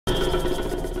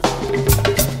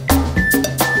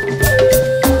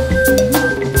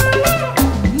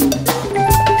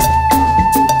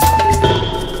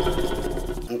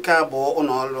nke a bụ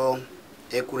ụlọ ọrụ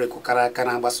ekwurekwu kara aka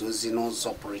na-agbasa ozi n'ụzọ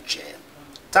pụrụ iche.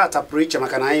 Tata pụrụ iche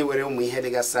maka na anyị were ụmụ ihe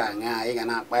dịgasị anya anyị ga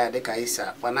na-akpa ya dịka anyị si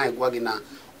akpa na-agwa gị na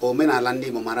omenala ndị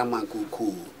Igbo mara mma nke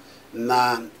ukwuu,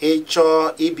 na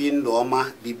ịchọ ibi ndụ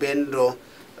ọma bibe ndụ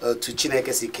otu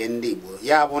Chineke si kee ndị Igbo,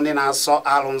 ya bụ ndị na-asọ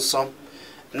alụ nsọ,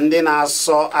 ndị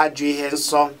na-asọ ajọ ihe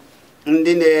nsọ,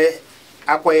 ndị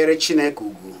na-akwanyere Chineke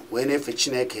ugwu wee na-efe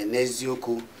Chineke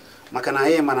n'eziokwu, maka na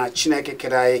anyị mana Chineke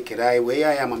kere anyị wee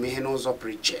ya ya amamihe n'ụzọ pụrụ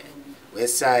iche wee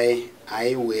sị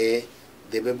anyị wee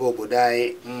debebe obodo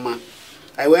anyị mma.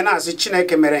 Anyị wee na-asị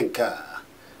Chineke mere nke a,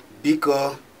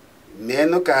 biko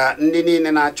meenụ ka ndị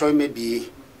niile na-achọ imebi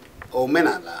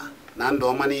omenala na ndụ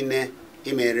ọma niile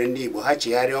imere ndị Igbo ha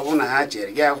chigharịa. Ọ bụrụ na ha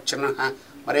chere gị achịrị ha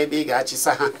mara ebe ị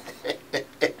ga-achịsa ha.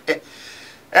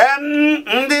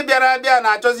 Ndị bịara abịa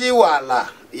na-achọzi iwe ala,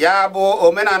 ya bụ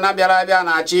omenala bịara abịa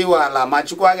na-achọ iwe ala, ma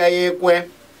Chukwu agaghị ekwe,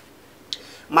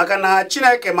 maka na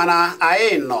Chineke mana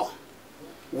anyị nọ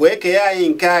wee kee anyị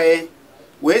nke anyị,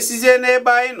 wee sizie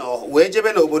n'ebe anyị nọ wee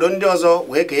jebe n'obodo ndị ọzọ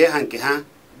wee kee ha nke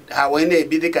ha wee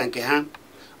na-ebi dịka nke ha.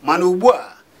 Mana ugbu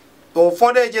a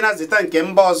ụfọdụ ejena zita nke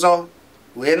mba ọzọ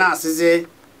wee na-asịzi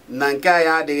na nke anyị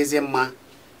adịghịzi mma.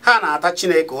 Ha na-ata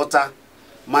Chineke ụta,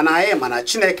 mana anyị mana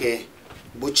Chineke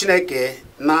bụ Chineke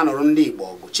na-anụrụ ndị Igbo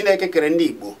ọgụ. Chineke kere ndị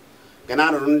Igbo ga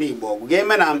na-anụrụ ndị Igbo ọgụ,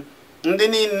 ga-eme na ndị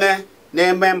niile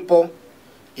na-eme mpụ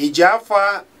iji afọ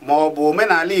ma ọ bụ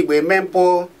omenala Igbo eme mpụ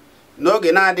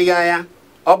n'oge na-adịghị anya.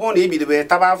 Ọ bụrụ na ibidobe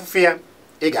taba afụfụ ya,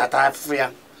 ị ga-ata afụfụ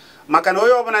ya, maka na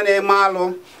onye ọbụla na-eme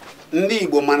alụ ndị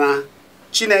Igbo mana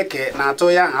Chineke na-atụ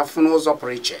ya afụ n'ụzọ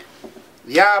pụrụ iche.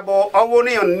 Ya bụ ọ bụrụ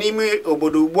na ị nọ n'ime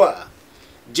obodo ugbu a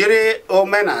jiri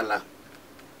omenala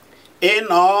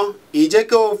ịnọ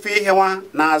ijeke ofu ihe nwa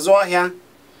n'azụ ọhịa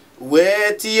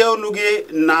wee tinye onu gị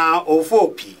na ofu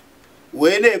opi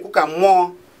wee na-ekwu ka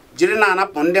mmụọ jiri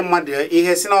na-anapụ ndị mmadụ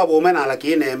ihe si na ọ bụ omenala ka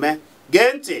ị na-eme,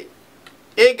 gee ntị,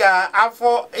 ị ga-afụ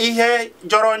ihe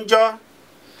jọrọ njọ.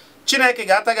 Chineke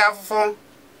ga-ata gị afụfụ.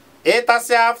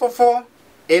 Ịtasị afụfụ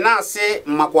ị na-asị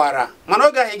mmakwara, mana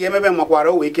oge ahụ ị ga-emebe mmakwara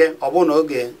o wee ike ọ bụ na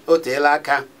oge o teela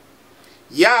aka.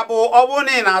 Ya bụ ọ bụrụ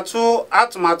na ị na-atụ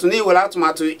atụmatụ na iwere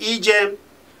atụmatụ ije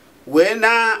wee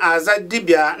na-aza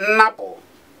dibịa nnapụ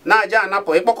na-aja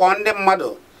anapụ ịkpọkọ ndị mmadụ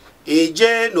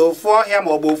ije n'ofu ọhịa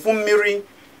ma ọ bụ ofu mmiri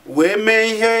wee mee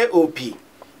ihe opi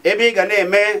ebe ị ga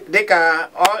na-eme dịka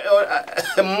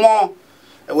mmụọ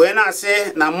wee na-asị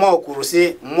na mmụọ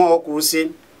kwuru sị,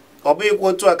 ọ bụ ikwu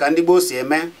otu a ka ndị Igbo si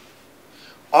eme.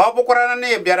 Ọ bụkwara na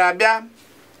ị bịara abịa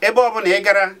ebe ọbụla ị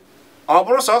gara, ọ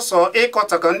bụrụ sọsọ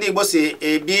ịkọta ka ndị Igbo si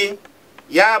ebi,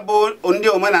 ya bụ ndị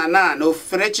omenala na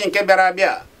ofufere chi nke bịara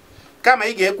abịa, kama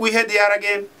ị ga-ekwu ihe dị ara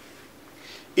gị,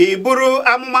 i buru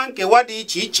amụma nkewa dị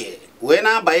iche iche wee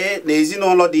na-abanye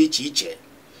n'ezinụlọ dị iche iche,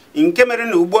 nke mere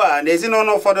na ugbu a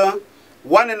n'ezinụlọ ụfọdụ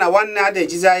nwanne na nwanne adịghị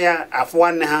ejizi ya afụ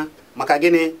nwanne ha. Maka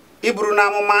gịnị? Iburu na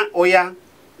amụma ụya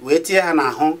wee tie ha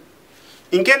n'ahụ.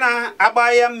 Nke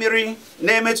na-agba ya mmiri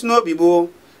na-emetụ n'obi bụ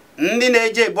ndị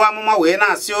na-eje ebu amụma wee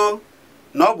na-asị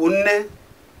na ọ bụ nne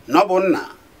na ọ bụ nna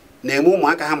na-eme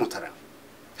ụmụaka ha mụtara.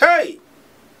 Hei,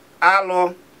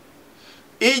 alụ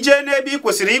ije n'ebe ị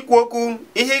kwesịrị ikwu okwu,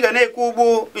 ihe ị ga na-ekwu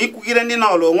bụ ikwugide ndị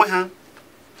n'ọlụ onwe ha.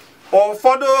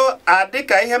 Ụfọdụ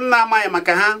adịka ihe m na-amaghị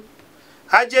maka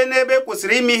ha jee n'ebe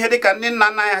kwesịrị ime ihe dịka ndị nna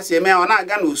nna ha si eme, ọ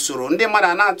na-aga n'usoro, ndị mmadụ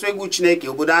a na-atụ egwu Chineke,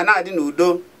 obodo a na-adị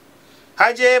n'udo.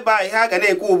 Ha jee ebe a ihe ha ga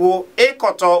na-ekwu bụ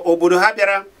ịkọtọ obodo ha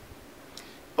bịara.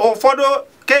 Ụfọdụ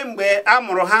kemgbe a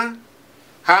mụrụ ha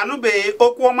anụbeghị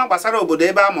okwu ọma gbasara obodo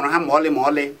ebe a mụrụ ha ma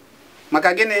ọlị.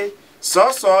 Maka gịnị?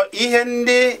 Sọsọ ihe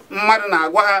ndị mmadụ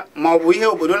na-agwa ha ma ọ bụ ihe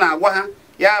obodo na-agwa ha,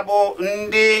 ya bụ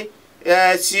ndị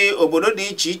si obodo dị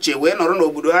iche iche wee nọrọ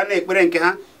n'obodo ha na-ekpere nke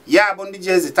ha, ya bụ ndị ji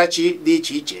ezitachi dị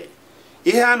iche iche.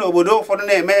 Ihe ha na obodo ụfọdụ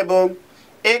na-eme bụ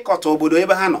ịkọta obodo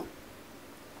ebe ha nọ.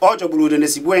 Ọ jọgburu udo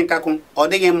na-esigbuo nkakụ, ọ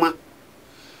dịghị mma.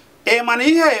 Ị mana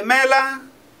ihe emeela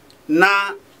na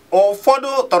ụfọdụ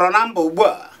tọrọ na mba ugbu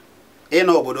a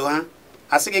ịnọ obodo ha,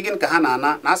 asị gị gịnị ka ha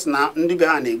na-ana? Na asị na ndị be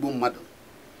ha na-egbu mmadụ,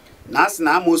 na asị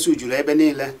na amoosu juru ebe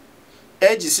niile.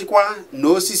 Ejisikwa na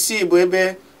osisi bụ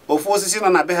ebe ofu osisi nọ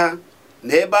na be ha,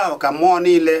 na ebe ahụ ka mmụọ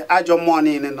niile, ajọ mmụọ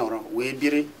niile nọrọ wee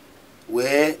biri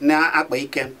wee na-akpa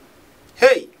ike.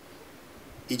 Hei,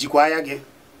 ijikwa anya gị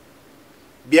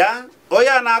bịa, onye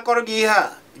a na-akọrọ gị ihe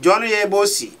a jụọ ya ebe o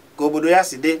si ka obodo ya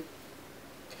si dị.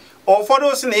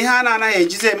 Ụfọdụ si na ihe a na-anaghị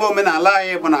ejizi eme omenala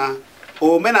anyị bụ na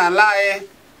omenala anyị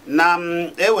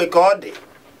na-ewe ka ọ dị.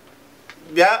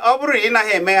 Bịa, ọ bụrụ na ị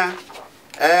naghị eme ya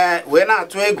wee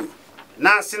na-atụ egwu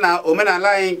na-asị na omenala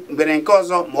anyị mere nke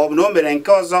ọzọ ma ọ bụ na o mere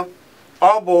nke ọzọ,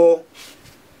 ọ bụ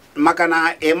maka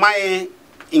na ị maghị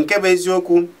nke bụ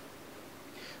eziokwu.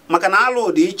 maka na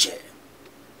alụ dị iche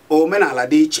omenala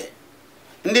dị iche.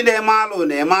 Ndị na-eme alụ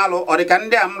na-eme alụ ọ dị ka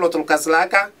ndị a m lụtụrụ kasịrị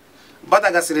aka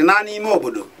batagasịrị n'ime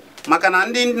obodo, maka na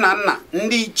ndị nna nna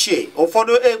ndị ichie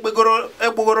ụfọdụ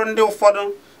ekpegoro ndị ụfọdụ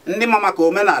ndị ma maka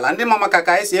omenala, ndị ma maka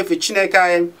ka anyị si efe Chineke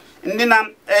anyị, ndị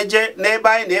na-eje n'ebe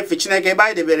anyị na-efe Chineke, ebe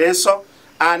anyị debere nsọ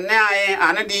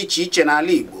anị dị iche iche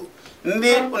n'ala Igbo.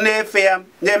 Ndị na-efe ya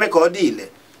na-eme ka ọ dị ile,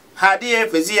 ha adịghị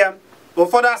efezi ya.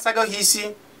 Ụfọdụ asagaghị isi,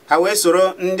 ha wee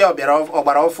soro ndị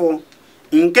ọgbara ọfụ,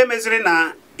 nke meziri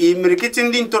na imirikiti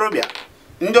ndị ntorobịa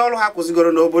ndị ọrụ ha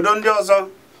kwụzigoro n'obodo ndị ọzọ.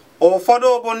 Ụfọdụ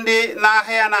bụ ndị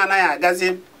n'ahịa ya na-anaghị agazi,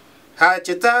 ha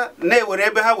cheta na-ewere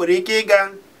ebe ha nwere ike ịga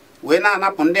wee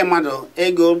na-anapụ ndị mmadụ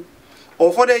ego.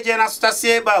 Ụfọdụ eje na-asụchasị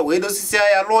ebe a wee dosisia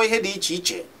ya lụọ ihe dị iche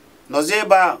iche, nọzi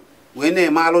ebe a wee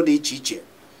na-eme alụ dị iche iche.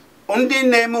 Ndị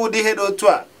na-eme ụdị ihe dị otu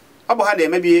a, ọ bụ ha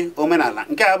na-emebi omenala,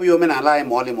 nke a abụghị omenala anyị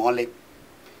ma ọlị ma ọlị.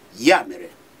 Ya mere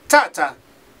tata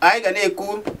anyị ga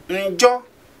na-ekwu njọ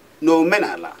na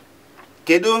omenala.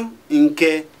 Kedu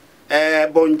nke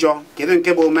bụ njọ, kedu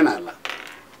nke bụ omenala?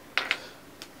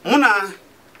 Mụ na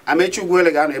Amechi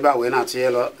Ugwuele ga-anọ ebe a wee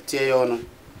na-tie ya ọnụ.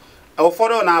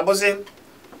 Ụfọdụ na-abụzi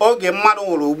oge mmadụ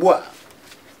nwụrụ ugbu a,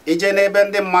 ije n'ebe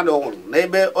ndị mmadụ nwụrụ,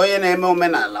 n'ebe onye na-eme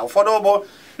omenala. Ụfọdụ bụ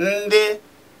ndị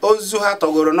ozu ha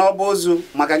tọgoro n'ọba ozu.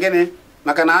 Maka gịnị?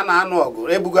 Maka na a na-anụ ọgụ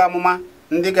ebugo amụma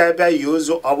ndị ga-abịa yi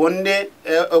ozu. Ọ bụ ndị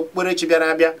okpukperechi bịara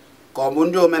abịa ka ọ bụ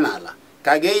ndị omenala?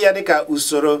 Ka ga-eyi ya dịka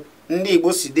usoro ndị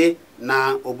Igbo si dị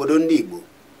na obodo ndị Igbo.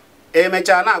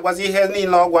 Emechaa na-agwazi ihe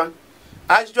niile ọgwa.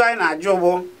 Ajụjụ anyị na-ajụ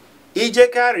bụ, ije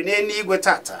karị n'eluigwe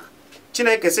tata,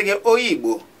 Chineke sị gị onye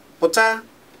Igbo pụta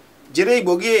jiri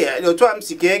Igbo gị otu a m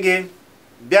si kee gị,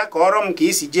 bịa kọọrọ m ka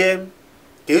isi jee,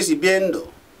 ka esi bie ndụ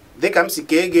dịka m si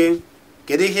kee gị.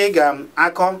 Kedu ihe ị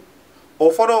ga-akọ?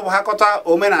 Ụfọdụ bụ ha kọta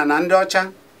omenala ndị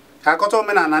ọcha, ha kọta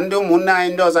omenala ndị ụmụnne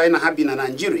anyị ndị ọzọ anyị na ha bi na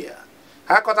Naịjirịa,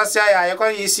 ha kọtasịa ya ayakọ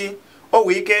ya isi. O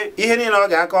wee ike ihe niile ọ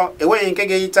ga-akọ enweghị nke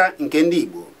ga-eyita nke ndị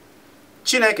Igbo.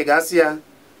 Chineke ga-asị ya,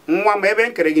 nwa m ebe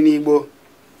nkere gị n'Igbo,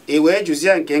 ị wee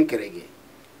jụzie nke nkere gị,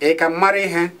 ị ka mara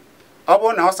ihe. Ọ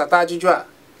bụrụ na ọ sata ajụjụ a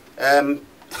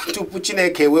tupu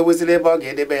Chineke wee weziri ebe ọ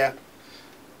ga-edebe ya.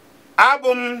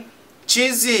 Abụ m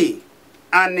Chizzy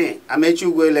Ani Amechi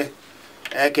Ugwuele,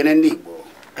 ekene ndị Igbo.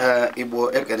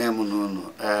 Igbo ekene m n'unu.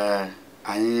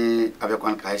 Anyị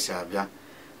abịakwan ka anyị si abịa,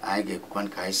 anyị ga-ekwukwan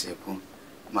ka anyị si ekwu,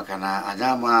 maka na anyị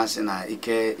amasị na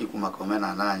ike ikwu maka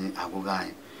omenala anyị agwụghị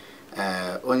anyị.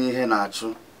 Onye ihe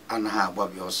na-achụ anaghị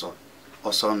agbabi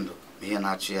ọsọ ndụ, ihe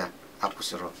na-achụ ya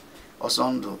akwụsịrị. Ọsọ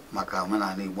ndụ maka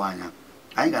omenala Igbo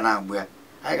anyị ga na-agbụ ya,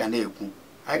 anyị ga na-ekwu,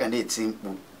 anyị ga na-eti mkpu,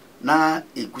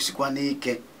 na-ekwusikwa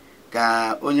n'ike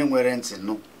ka onye nwere ntị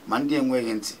nụ, ma ndị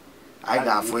enweghị ntị anyị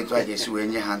ga-afụ etu a ga-esi wee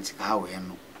nye ha ntị ka ha wee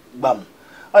nụ. Gbam.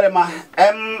 Ọ dị ma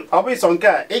ọ bụ iso nke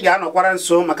a ị ga-anọkwara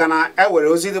nso, maka na e were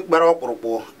ozi kpara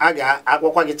ọkpụrụkpụ a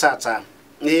ga-agwakwa gị tata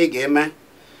n'ihe ị ga-eme,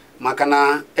 maka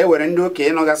na e were ndị okenye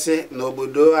nọgasị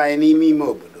n'obodo anyị n'ime ime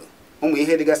obodo. Ụmụ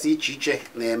ihe dịgasị iche iche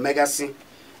na-emegasị.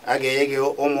 A ga-enye gị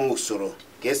ụmụ usoro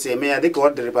ka esi eme ya dịka ọ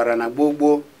dịrịbara na gboo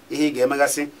gboo, ihe ị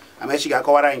ga-emegasị. Amechi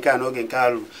ga-akọwara anyị nke a n'oge nke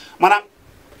alụ. Mana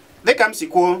dịka m si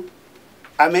kwuo,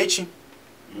 Amechi,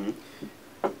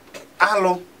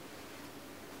 alụ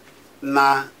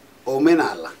na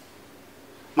omenala,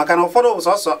 maka na ụfọdụ bụ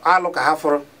sọsọ alụ ka ha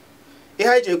fụrụ. Ihe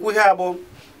anyị ji ekwu ihe a bụ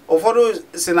ụfọdụ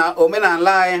si na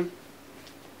omenala anyị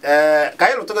ka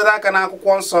anyị lụtụgodo aka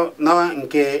n'akwụkwọ nsọ na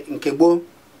nke gboo.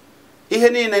 Ihe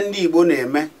niile ndị Igbo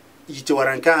na-eme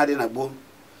jitewara nke ahụ dị na gboo,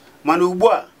 mana ugbu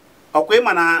a ọkwa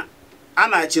ịma na a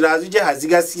na-achiri azụ je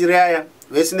hazigasịrị ya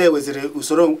wee si na-eweziri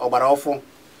usoro ọgbara ọfụ.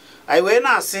 Anyị wee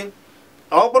na-asị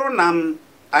ọ bụrụ na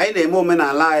anyị na-eme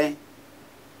omenala anyị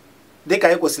dịka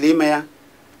anyị kwesịrị ime ya,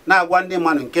 na-agwa ndị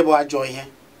mmadụ nke bụ ajọ ihe,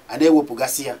 a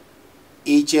na-ewepụgasị ya,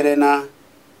 ị chere na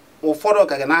ụfọdụ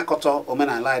ka ga na-akọtọ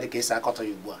omenala anyị dịka esi akọtọ ya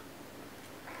ugbu a?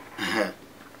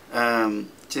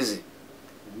 Chizzy,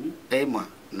 ịma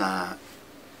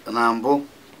na mbụ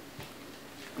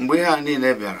mgbe ihe a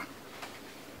niile bịara,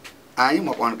 anyị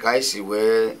makwana ka anyị si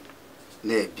wee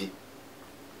na-ebi,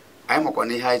 anyị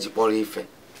makwana ihe anyị ji kpọrọ ife,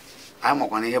 anyị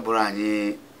makwana ihe bụrụ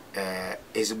anyị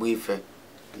ezigbo ife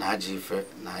na ajọ ife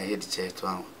na ihe dịcha etu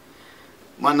ahụ.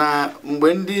 Mana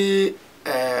mgbe ndị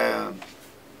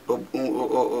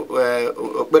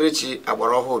okperechi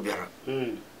agbara ọhụụ bịara,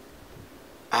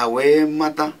 ha wee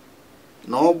mata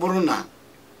na ọ bụrụ na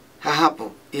ha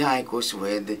hapụ ihe anyị ka o si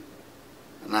wee dị,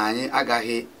 na anyị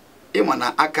agaghị ịma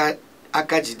na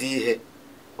aka jide ihe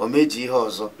o meji ihe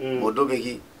ọzọ ma o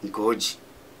dobeghị nke o ji.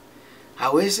 Ha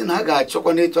wee sị na a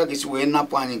ga-achọkwa n'etu a ga-esi wee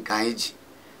napụ anyị nke anyị ji,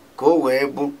 ka o wee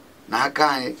bụ na aka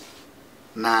anyị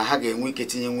na ha ga-enwe ike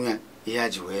tinyenwu ya ihe a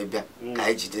ji wee bịa ka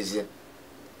anyị jidezie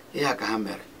ihe a ka ha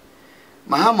mere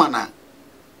ma ha ma na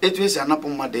etu esi anapụ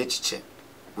mmadụ echiche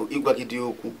bụ ịgwagide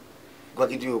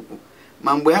okwu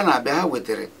ma mgbe ha na-abịa ha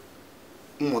wetara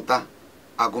mmụta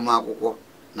agụmakwụkwọ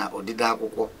na odide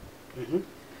akwụkwọ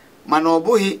mana ọ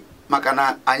bụghị maka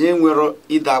na anyị enwero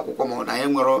ide akwụkwọ ma ọ na anyị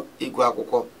enwero ịgụ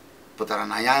akwụkwọ pụtara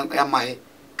na anyị amaghị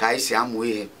ka anyị si amụ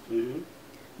ihe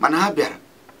mana ha bịara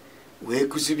wee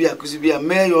kụzibia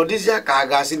mee ya ọ dịzịa ka a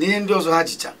ga-asị na ihe ndị ọzọ ha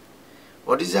jicha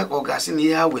ọ dịzịa ka ọ ga-asị na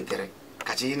ihe ha wetara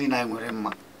kacha ihe niile anyị nwere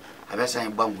mma abịasị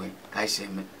anyị gbanwee ka anyị si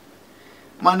eme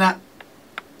mana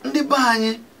ndị be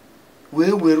anyị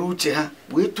wee were uche ha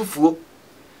wee tụfuo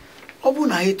ọ bụ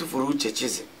na anyị tụfuru uche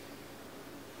Chizzy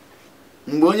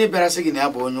mgbe onye bịara sị gị na ya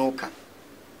bụ onye ụka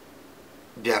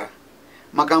bịara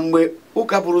maka mgbe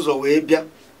ụka buru ụzọ wee bịa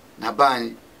na be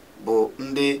anyị bụ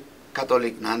ndị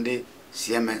Katọlik na ndị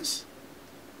Siemens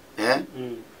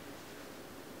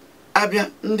abịa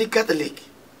ndị Katọlik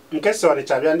nke si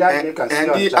Ọnịcha bịa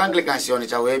ndị Anglican si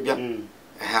Ọnịcha wee bịa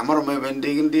amarọ m ebe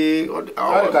ndị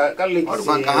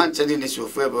ọdụkwa nka ha nche niile si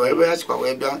ofu ebe ha sikwa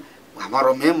wee bịa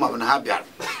amarọ m ịma na ha bịara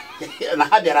na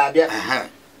ha bịara abịa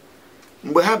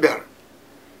mgbe ha bịara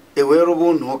ewee rụba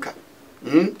ụlọ ụka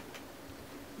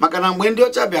maka na mgbe ndị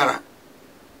ọcha bịara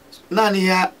naanị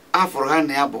ihe afọrọ ha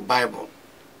na ya bụ Baịbụl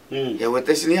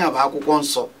ewetasịrị ihe bụ akwụkwọ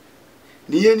nsọ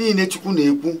na ihe niile Chukwu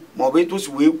na-ekwu maọbụ etu o si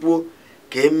wee kwuo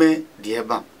ka eme dị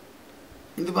ebe a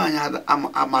ndị be anyị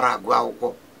amara agụ akwụkwọ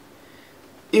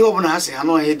ihe ọbụla ha si ha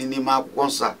nọ ihe dị n'ime akwụkwọ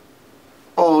nsọ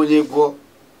a onye gụọ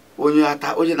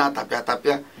onye na-atapị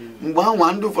atapịa mgbe ha nwa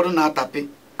ndị ụfọdụ na-atapị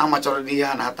amachọrọ ihe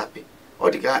ha na-atapị ọ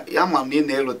dị ka ya ma na ị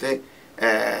na-elote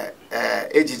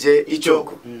ejije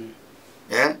ichoku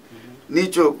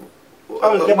n'ichoku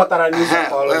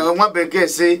nwa bekee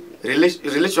si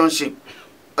relationship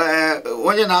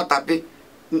onye na-atapị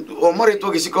ọ marịta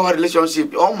oge sikọwa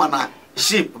relationship ọ ma na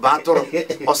ship bụ atụrụ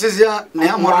ọsịzịa na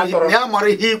ya mara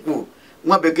ihe ikwu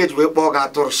nwa bekee ji wee kpọọ ga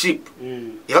atụrụ ship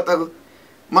ịghọtago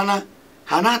mana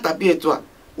ha na-atapị etu a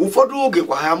ụfọdụ oge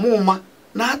kwa ha mụ ụma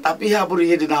na-atapị ihe abụrụ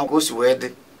ihe dị n'akwụkwọ si wee dị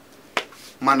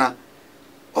mana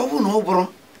ọ bụ na ọ bụrụ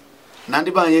na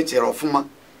ndị be anyị echere ọfụma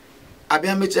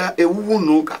abịa mechaa ewuwu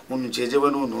n'ụka unu ji ejewe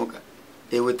n'ụlọ ụka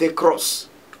eweta cross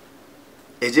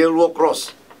eje rụọ cross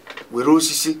were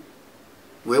osisi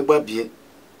wee gbabie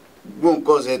gbuo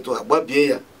nke ọzọ etu a gbabie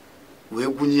ya wee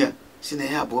gwunye ya si na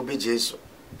ya bụ obe Jesu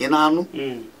ị na-anụ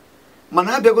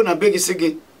mana abịago na be gị sị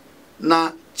gị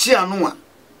na chi anụnwa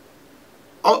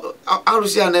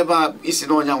arụsị ya n'ebe a isi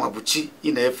na onye nwa bụ chi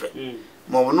ị na-efe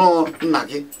maọbụ nna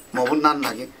gị maọbụ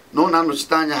nna gị na ọ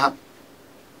na-anọchite anya ha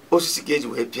osisi ka eji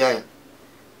wee pịa ya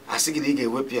asị gị na ị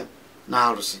ga-ewepụ ya na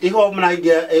arụsị ihe ọbụla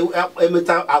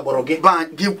ga-emeta agbụrụ gị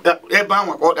ebe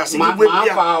anwa ka ọ gasị gị wepụ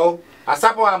ya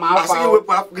asapụ ha ma afọ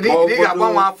ị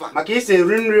ga-agbanwe afa maka isi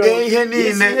eri nri ihe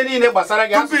niile gbasara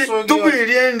gị asụsụ gị tupu i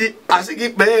rie nri asị gị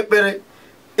kpee ekpere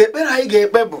anyị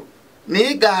ga-ekpe bụ na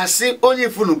ị ga-asị onye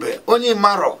ifunube onye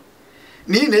marọ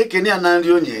na ị na-ekene ya na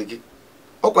nri onye gị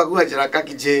ọkwa gị ghajiri aka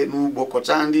gị jee n'ugbo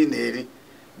kọchaa nri ị na-eri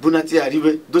bunata ya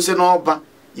riwe dose n'ọba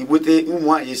igwete ụmụ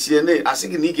nwaanyị esie na asị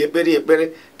gị na ị ga-ekpere ekpere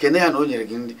kene ya na o nyere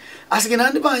gị nri asị gị na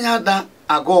ndị be anyị ada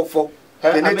aga ọfọ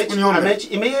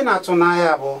ime ihe na-atụ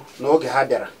n'anya bụ n'oge ha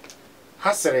bịara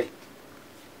ha sịrị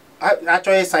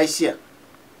achọghị ịsa isi a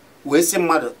wee sị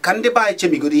mmadụ ka ndị be anyị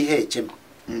chemigoro ihe echem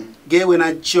ga-ewe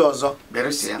na chi ọzọ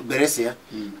beresi ya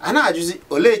a na-ajụzi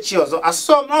olee chi ọzọ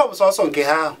asụsọ na ọ bụ sọsọ nke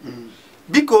ha ahụ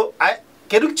biko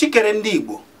kedu chi kere ndị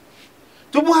Igbo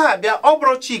tupu ha abịa ọ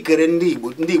bụrụ chi kere ndị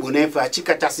Igbo na-efe a chi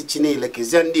kachasị chi niile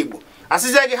kezie ndị Igbo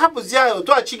asịzie gị hapụzie ya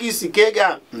otu a chi gị si kee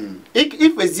gị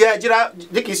ifezie ya jiri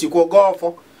dịka isi kwuo gaa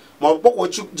ọfọ ma ọ bụ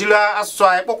jiri asụsụ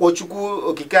anyị kpọkwo Chukwu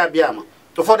okike abịa ma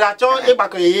ụfọdụ achọ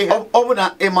ịgbakọ ya ihe ọ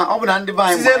bụ na ndị be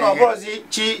anyị sizie na ọ bụrụzi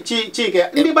chike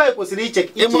ndị be anyị kwesịrị iche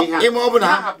ihe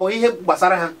ha hapụ ihe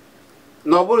gbasara ha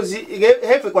na ọ bụrụzi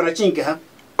ha efekwana chi nke ha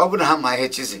ọ bụ na ha ma ihe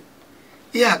Chizzy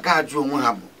ihe a ka ajụ onwe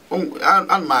ha bụ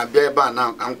ana m abịa ebe a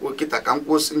na kịta ka m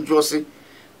kwụsị njụọsị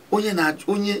onye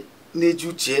na-eji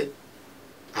uche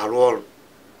arụ ọrụ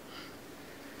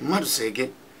mmadụ sị gị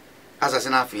azasị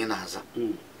n'afọ ị na-aza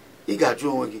ị ga-ajụ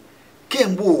onwe gị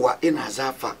kemgbe ụwa ị na-aza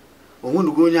afọ a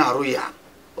onwenugo onye arụ ya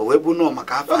o wee bụ nọọ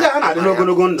maka afọ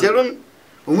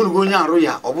onwenugo onye arụ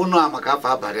ya ọ bụ nọọ maka afọ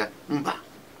abalị ya mba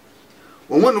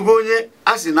onwenugo onye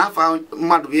a sị na afọ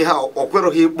mmadụ bụ ihe ọ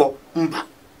kweroghị ịkpọ mba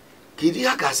ka ịdị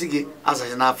ya ga-asị gị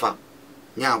azaghị n'afọ a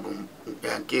ya bụ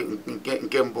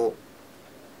nke mbụ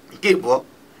nke ịbụọ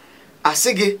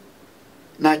asị gị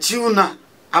na chi una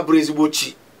abụrụ ezigbo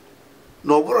chi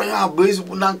na ọ bụrụ ya bụ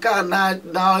ezigbo na nke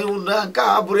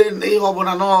a abụrụ ihe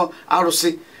ọbụla na arụsị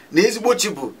na ezigbo chi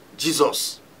bụ Jizọs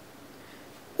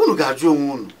unu ga-ajụ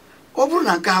onwe unu ọ bụrụ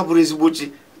na nke a bụrụ ezigbo chi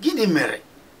gịnị mere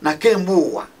na kemgbe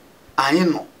ụwa anyị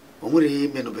nọ o nwere ihe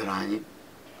menụbere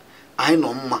anyị nọ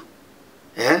mma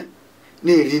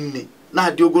na-eri nri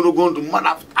na-adị ogologo ndụ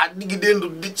mmadụ adịgide ndụ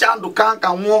dịcha ndụ ka nka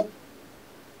nwụọ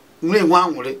na-enwe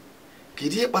aṅụrị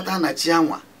kedu ihe kpatara na chi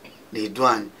anwa na-edu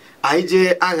anyị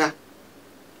jee agha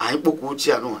anyị kpọkwa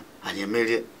ochie anụnwa anyị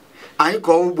emerie anyị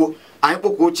kọọ ugbo anyị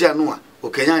kpọkwa ochie anụnwa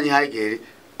okenye anyị anyị ga-eri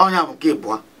ọnya bụ nke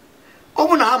ịbụa ọ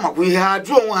bụ na ha makwa ihe ha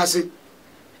jụọ onwe ha sị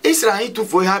ịsịrị anyị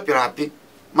tụfuo ihe ha pịrị apị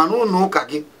mana ụlọ ụka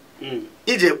gị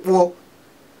ije kpụọ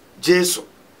Jesu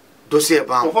dosi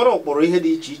ebe ahụ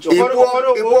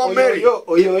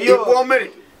ịkpụọ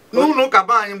Mary n'ụlọ ụka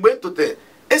be anyị mgbe ntụte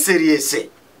eseri ese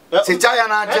sichaa ya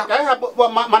n'aja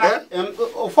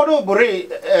ụfọdụ bụrụ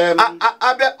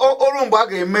abịa oru mgbe a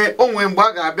ga-eme onwe mgbe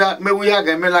a ga-abịa mewu ihe a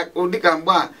ga-emela dịka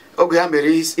mgbe a oge ya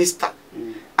mere Ista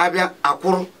abịa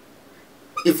akwụrụ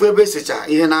ifu ebe esicha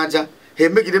ihe n'aja ha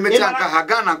emegide mechaa nka ha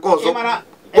gaa na nke ọzọ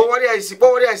kpọwara ya isi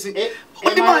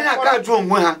ndị be anyị aka jụọ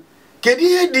onwe ha kedu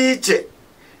ihe dị iche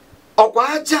ọkwa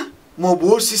aja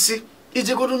maọbụ osisi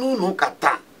ijegodo n'ụlọ ụka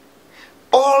taa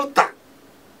ọlta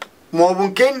maọbụ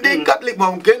nke ndị Katọlik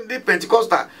maọbụ nke ndị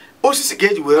Pentikọstal osisi ka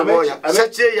eji wee rụọ ya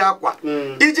sechie ya akwa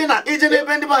ije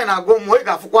n'ebe ndị be anyị na-agụ mmụọ ị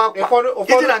ga-afụkwa akwa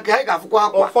ije na nke ha ị ga-afụkwa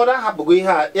akwa ụfọdụ ahapụgo ihe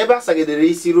a ebe a sagidere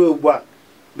isi ruo ugbu a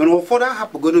mana ụfọdụ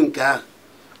ahapụgoro nke ahụ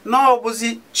na ọ bụzi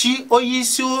chi onye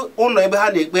isi ụlọ ebe ha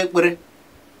na-ekpe ekpere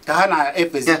ka ha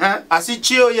na-efezi asị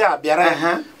chi onye a bịara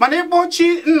ya mana ịkpọ chi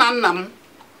nna m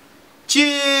chi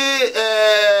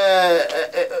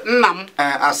nna m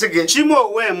asị gị chi m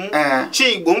onwe m chi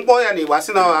Igbo mkpọ ya na Igbo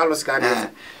asị na alụsị ka na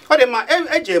ọ dị mma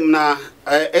eje m na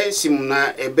esi m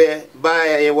na ebe baa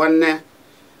ya nwanne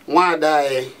nwaada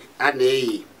anyị a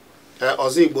na-eyi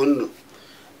ọzọ Igbo nnu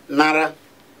nara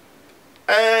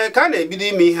ka a na-ebido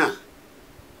ime ihe a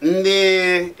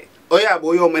ndị onye a bụ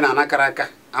onye omenala kara aka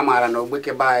a maara na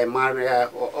ogbeke be anyị mara ya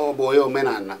ọ bụ onye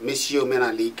omenala mesie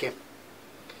omenala ike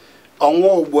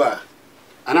ọnwa ugbu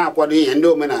a na-akwado ihe ndị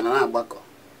omenala na-agbakọ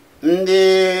ndị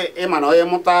ịma na onye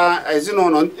mụta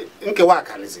ezinụlọ nkewa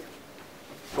akalizi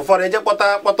ụfọdụ eje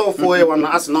kpọta ofu onye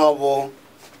wana asị na ọ bụ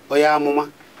onye amụma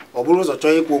ọ bụrụ ụzọ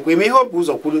chọọ ikwu okwu ime ihe ọ bụ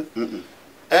ụzọ kwuru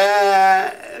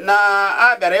na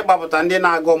a bịara ịgbapụta ndị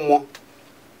na-agọ mmụọ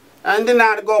ndị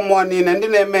na-agọ mmụọ niile ndị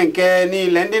na-eme nke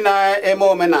niile ndị na-eme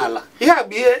omenala ihe a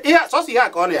bụ ihe sọsọ ihe a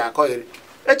ka ọ na-akọghịrị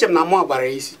eche m na mmụọ gbara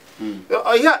isi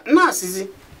ihe na-asịzi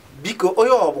biko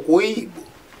onye ọ bụkwa onye Igbo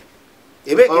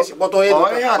ebe ka esi kpọta onye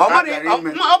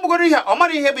ọ bụgoro ihe ọ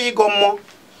mara ihe bụ ịgọ mmụọ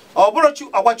ọ bụrụ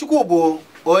ọgwa Chukwu bụ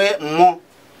onye mmụọ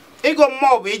ịgọ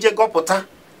mmụọ bụ ije gọpụta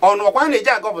ọnụ ọkwa na-eji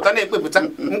agọpụta na-ekpepụta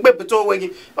mkpepụta onwe gị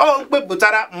ọ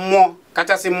mkpepụtara mmụọ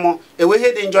kachasị mmụọ enwe ihe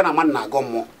dị njọ na mmadụ na-agọ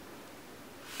mmụọ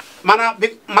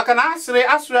maka na asụrụ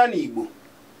ya n'Igbo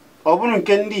ọ bụrụ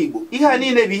nke ndị Igbo ihe a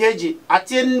niile bụ ihe eji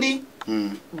atie ndị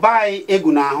be anyị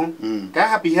egwu n'ahụ ka ha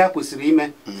hapụ ihe ha kwesịrị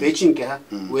ime fee chi nke ha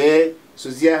wee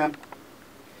sozie ha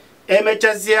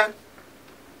emechazie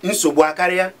nsogbu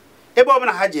akarịa ebe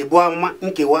ọbụla ha ji ebu amụma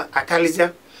nkewa akarịzịa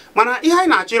mana ihe anyị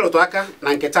na-achọ ịrụtụ aka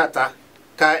na nke tata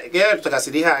ka ya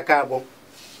rụtụgasịrị ihe aka abụọ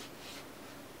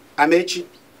amechi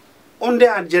ndị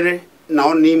a jere na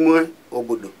n'ime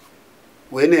obodo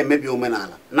wee na-emebi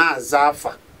omenala na-aza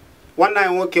afa nwanne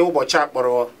anyị nwoke ụbọchị a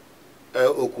kpọrọ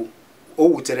okwu o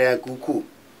wutere ya nke ukwuu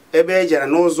ebe e jere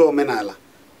n'ụzọ omenala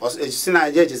si na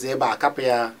ejezi ebe a kapụ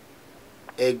ya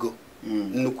ego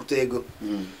nnukwute ego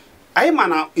anyị ma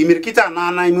na imirikịta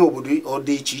na ime obodo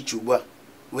dị iche iche ugbu a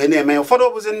wee na-eme ụfọdụ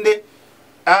ọbụzi ndị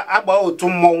agba otu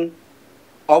mmọnwụ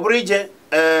ọ bụrụ ije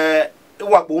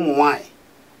ịwakpo ụmụ nwaanyị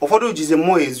ụfọdụ jizi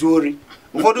mmụọ ezu ori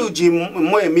ụfọdụ ji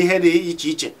mmụọ eme ihe dị iche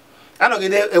iche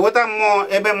anọgide eweta mmụọ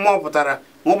ebe mmụọ pụtara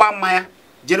ṅụgba mmanya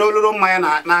jere ololo mmanya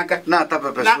n'aka na-ata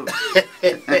pepe soup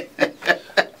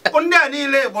ndị a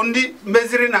niile bụ ndị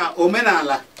meziri na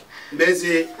omenala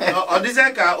mezie ọ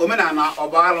dịzie ka omenala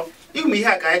ọbalụ ịmụ ihe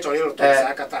a ka anyị chọrọ ịrụtụ isi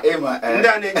aka taa ndị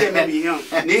a na-eji emebi ihe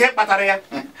na ihe kpatara ya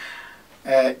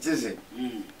Chizzy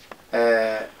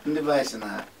ndị be anyị sị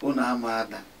na unu ama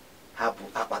ada hapụ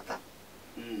akpata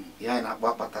ihe anyị na-akpọ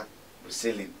akpata bụ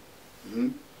selin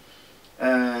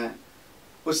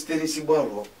o site n'isi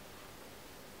gbarụọ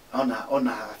ọ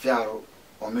na-afịa arụ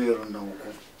omeru na ukwu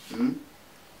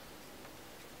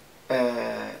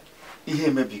ihe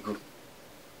emebigo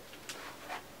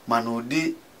mana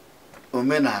ụdị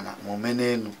omenala ma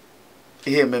omenelu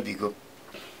ihe emebigo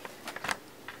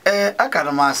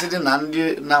akara m asị dị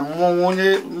na mmọnwụ onye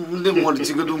ndị mmadụ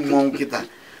tigodo mmọnwụ kịta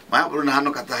ma ya bụrụ na ha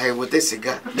nụkọta ha eweta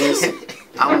siga na-ese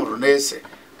anwụrụ na-ese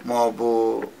ma ọ bụ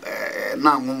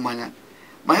na-aṅụ mmanya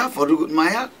ma ya fọdụ ma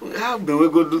ya ha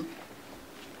mewegodu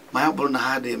ma ya bụrụ na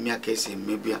ha na-eme ya ka esi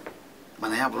emebu ya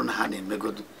mana ya bụrụ na ha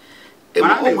na-emegodu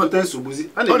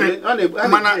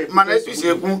mana etu isi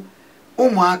ekwu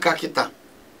ụmụaka kịta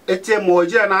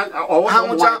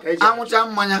anwụcha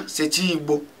mmanya sechi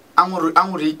Igbo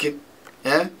anwụrụ ike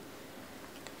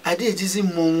adị ejizi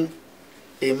mmọnwụ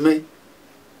eme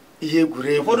ihe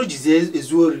egwuregwu ụfọdụ jizi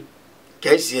ezu ori ka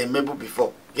esi emebu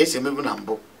bifo ka esi emebu na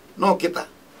mbụ n'ọkịta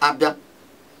abịa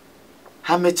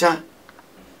ha mechaa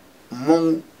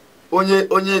mmọnwụ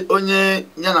onye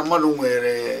ya na mmadụ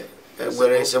nwere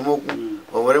esemokwu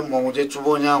o were mmọnwụ jee chụba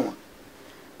onye anwa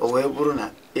o wee bụrụ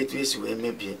na etu esi wee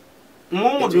mebie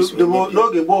mmọnwụ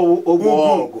n'oge gboo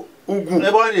ọgụ ugwu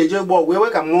ebe ọ na-eje gboo ọgụ ewe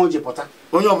ka mmọnwụ ji pụta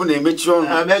onye ọbụla emechi ọnụ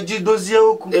abịa ji dozie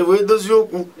okwu wee dozie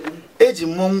okwu eji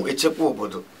mmọnwụ echekwa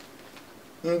obodo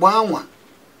mgbe anwa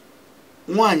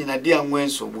nwaanyị na di ya nwee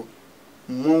nsogbu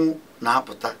mmọnwụ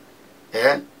na-apụta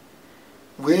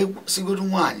wee sigodu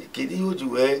nwaanyị kedu ihe o ji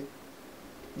wee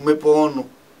mmepe ọnụ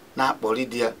na-akpọrị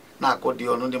di ya na-akọ di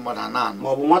ọnụ ndị mmadụ na-anụ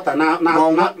maọbụ nwata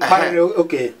na-akparịrị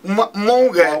oke mmọnwụ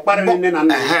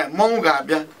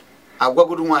ga-abịa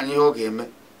agwagodu nwaanyị ihe ọ ga-eme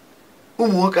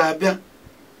ụmụ nwoke abịa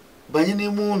banye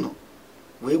n'ime ụlọ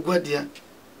wee gwa di ya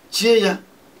chie ya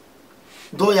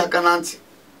doo ya aka na ntị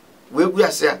wee gwa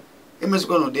ya sị ya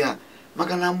emezikwa n'ụdị ha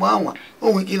maka na mgbe anwa o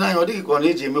nwere ike n'anya ọ dịghị ka ọ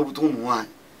na-eji emegbute ụmụ nwaanyị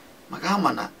maka ha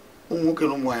ma na ụmụ nwoke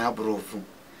na ụmụ nwaanyị abụrụ ofu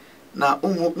na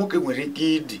ụmụ nwoke nwere ike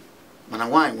ịdị mana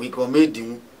nwaanyị nwere ike ọ mee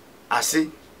dinwu asị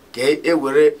ka e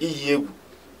were iyi egwu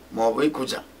ma ọ bụ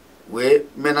ịkụja wee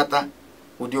menata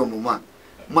ụdị omume a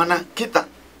mana kịta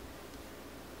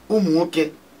ụmụ nwoke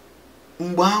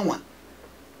mgbe anwa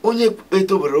onye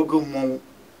etobere oge mmọnwụ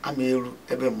ama eru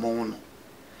ebe mmọnwụ nọ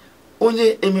onye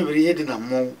emebere ihe dị na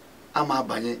mmọnwụ ama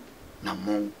abanye na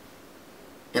mmọnwụ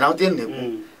ị na-ahụta na-ekwu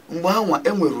mgbe anwa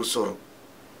enwere usoro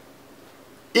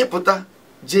ịpụta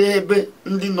jee ebe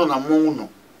ndị nọ na mmọnwụ nọ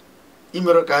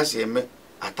imere ka ha si eme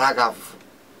ata gị afụfụ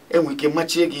enwere ike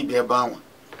machie gị ịbịa ebe anwa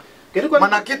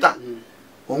mana kịta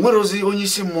o nwerozi onye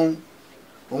isi mmọnwụ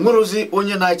o nwerozi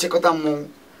onye na-echekọta mmọnwụ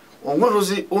o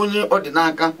nwerozi onye ọ dị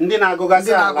n'aka ndị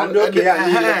na-agụgasị ala ndị okenye ya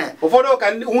niile ụfọdụ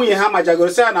ka nwunye ha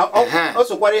majagoro sị ya na o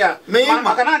sokwara ya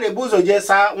maka na a na-ebu ụzọ jee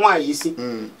saa nwaanyị isi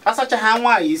asacha ha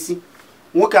nwaanyị isi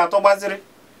nwoke atọgbaziri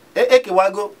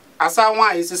ekewago asa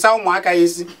nwaanyị isi saa ụmụaka ya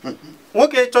isi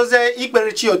nwoke chọzie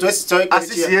ikpere chi otu esi chọọ ikpere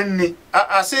chi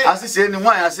asịsie nri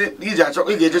nwaanyị asị ị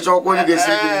ga-eje chọọ onye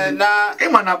ga-esi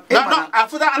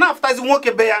na-afụtazi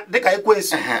nwoke be ya dịka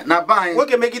ekwensu na be anyị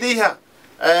nwoke megide ihe a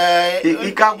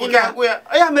ike agwụ ya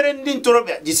ya mere ndị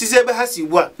ntorobịa jisizi ebe ha si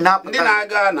ugbu a ndị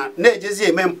na-aga na-ejezi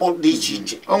eme mpụ dị iche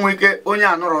iche o nwere ike onye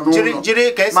anọrọ n'ụlọ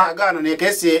jiri ka esi aga ana na ka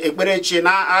esi ekpere chi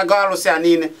na-aga alụsị a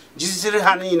niile jiziziri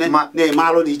ha niile na-eme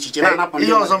alụ dị iche iche na-anapụ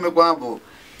ihe ọzọ mekwa bụ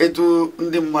etu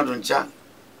ndị mmadụ ncha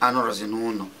anọrọzi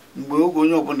n'ụlọ mgbe oge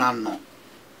onye ọbụla nọ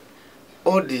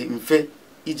ọ dị mfe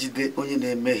ijide onye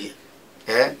na-emehie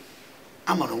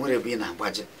amara nwere ebe ị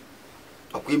na-agbaje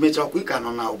ọkwa imecha ọkwa ị ka nọ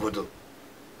n'obodo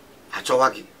achọwa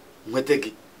gị nweta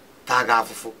gị taa gị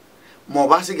afụfụ ma ọ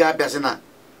bụ asị gị abịazi na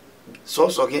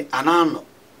sọsọ gị a na-anọ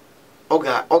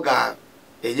ọ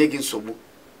ga-enye gị nsogbu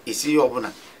isi ihe ọbụla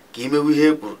ka imewe ihe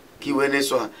e kwuru ka i wee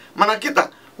na-eso ha mana kịta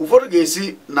ụfọdụ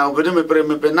ga-esi na obodo mepere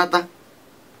emepe nata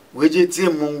wee jee tie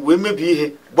mmọnwụ wee mebie ihe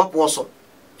gbapụ ọsọ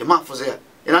ịma afụzi ya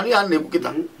ị na-anụ ya na-ekwu kịta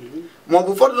ma ọ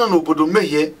bụ ụfọdụ nọ n'obodo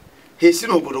mehie ha esi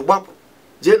n'obodo gbapụ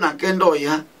jee na nke ndị ọyị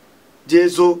ha jee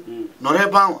zoo nọrọ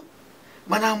ebe anwa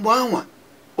mana mgbe anwa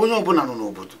onye ọbụla nọ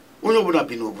n'obodo onye ọbụla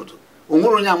bi n'obodo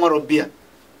onwere onye amarọ bịa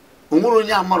onwere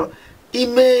onye amarọ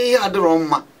ime ihe adịrọ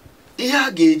mma ihe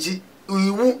a ga-eji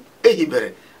iwu ehibere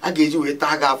a ga-eji wee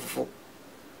taa gị afụfụ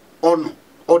ọnụ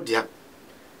ọdịa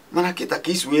mana kịta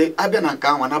ka isi wee abịa na nke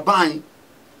anwa na be anyị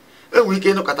enwere ike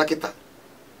ịnụkọta kịta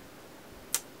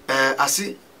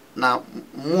asị na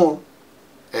mmụọ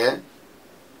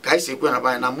ka anyị si ekwe na be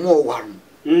anyị na mmụọ wara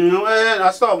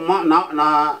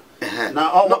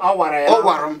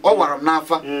ọ wara m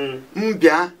n'afa m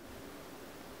bịa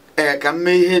ka m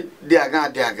mee ihe dị aga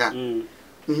dị aga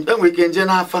enwere ike nje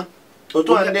n'afa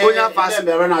onye afa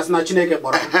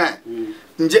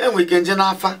nje enwere ike nje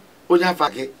n'afa onye afa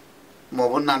gị ma ọ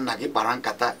bụ nna nna gị kpara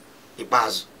nkata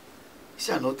ikpeazụ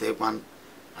isi a na otu ekwanụ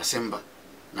asị mba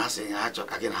na asị ha achọ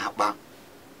ka gị na ha kpaa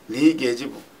na ị ga-eji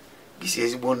bụ gị si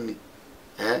ezigbo nri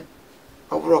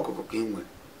ọ bụrụ ọkụkọ ka ị nwere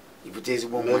ibute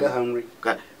ezigbo mmanya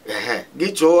gị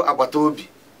chọọ agbata obi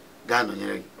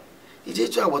ga-anọnyere gị iji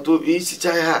chọọ agbata obi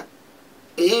isicha ha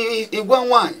ịgwa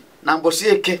nwaanyị na mbọsị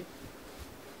eke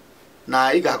na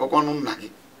ị ga-akọkọ ọnụ nna gị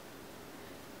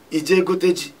ije gote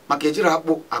ji maka ejiri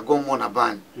akpụ agụ mmụọ na be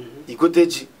anyị igote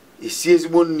ji esi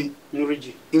ezigbo nri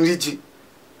ji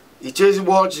iche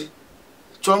ezigbo ọjị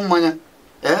chọọ mmanya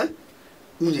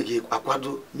nwunye gị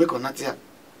akwado mekọnata ya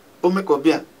o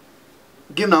mekọbịa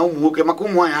gị na ụmụ nwoke maka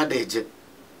ụmụ nwaanyị adịghị eje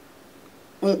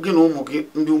gị na ụmụ gị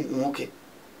ndị ụmụ nwoke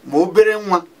ma obere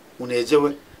nwa unu ejewe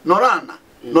nọrọ ana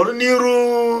nọrọ n'iru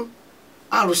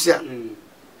arụsị a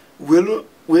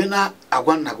wee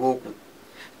na-agwa nna gị okwu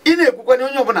ị na-ekwukwanye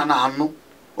onye ọbụla na-anụ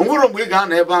o nwere mgbe ị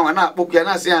ga-anọ ebe ahụ na-akpọkwu ya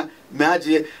na-asị ya mee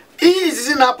ajie ihe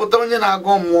izizi na-apụta onye na-agụ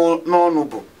mmụọ n'ọnụ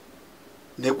bụ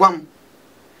nekwa m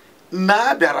na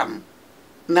abịara m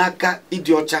n'aka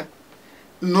ịdị ọcha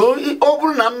na ọ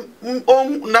bụrụ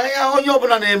na ya onye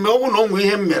ọbụla na-eme ọ bụrụ na ọ nwee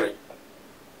ihe m mere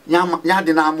ya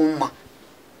dị na-amụ mma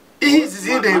ihe izizi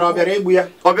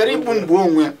ọ bịara igbu mgbe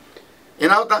onwe ya ị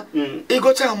na-ahụta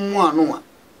ịgọcha mmụọ anụnwa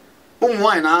ụmụ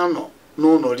nwaanyị na-anọ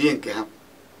n'ụlọ rie nke ha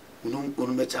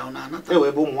unu mechaa na-anata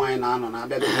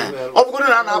ọ bụgoro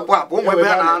na a na-apụ apụ ụmụ ebe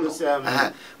ha na-anọ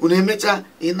unu emechaa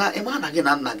ịma na gị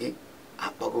na nna gị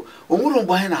akpago o nwere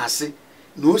mgbe anyị na-asị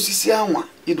na osisi anwa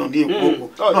ịnọ na-ekwu okwu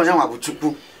na ọnya nwa bụ Chukwu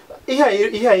ihe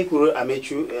anyị kwuru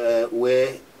Amechu wee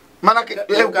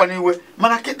ekwana iwe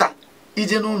mana kịta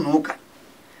ije n'ụlọ ụka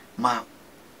ma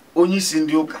onye isi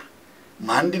ndị ụka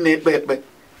ma ndị na-ekpe ekpe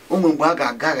ụmụ mgbe a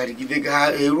ga-aga agharịgide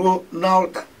ga eruo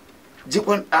n'ọlta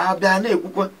jikwa abịa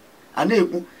na-ekwukwa a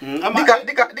na-ekwu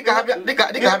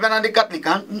dịka abịa na ndị Katọlik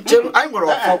anyị nwere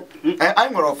ọfọ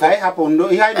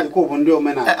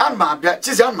ana m abịa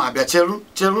Chizzy ana m abịa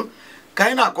cheru ka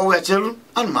anyị na-akọwa ya cheru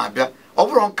ana m abịa ọ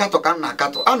bụrụ nkatọ ka m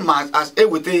na-akatọ ana m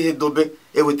eweta ihe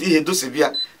ihe dosebia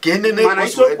ka enene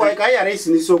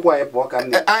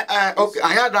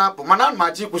anyị ada-apụ mana ana m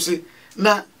achọ ịkwụsị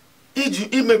na iji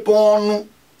imepe ọnụ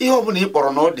ihe ọbụla ị kpọrọ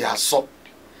na ọ dị asọ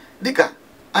dịka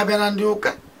abịa na ndị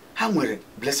ụka ha nwere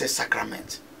blessed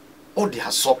sacrament ọ dị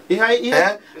asọ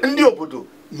ndị obodo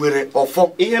nwere ọfọ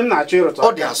ihe m na-achọ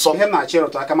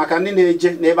ịrụtụ aka maka ndị na-eje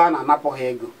n'ebe a na-anapụ ha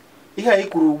ego ihe anyị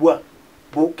kwuru ugbu a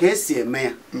bụ ka esi eme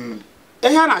ya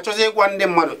ihe a na-achọzi ịgwa ndị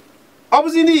mmadụ ọ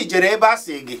bụzi na ijere ebe a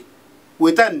sị gị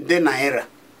weta nde naira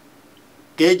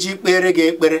ka eji kpere gị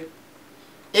ekpere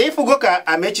ịfụgo ka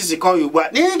Amechi si kọọ ya ugbu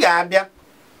a na ị ga-abịa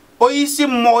onye isi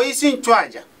mmụọ isi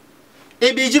nchụaja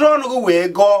ebe ijiri ọnụ gị wee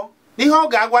gọọ n'ihe ọ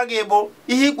ga-agwa gị bụ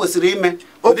ihe ị kwesịrị ime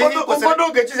ụfọdụ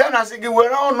oge Chizzy a na-asị gị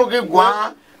were ọnụ gị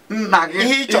gwa nna gị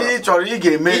ihe ị chọrọ ị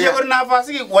ga-eme ya ijegoro n'afọ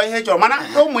asị gị gwa ihe ị chọrọ mana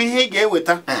ụmụ ihe ị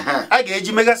ga-eweta a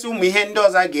ga-eji megasị ụmụ ihe ndị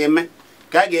ọzọ a ga-eme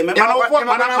ka a ga-eme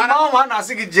mana a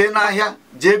na-asị gị jee n'ahịa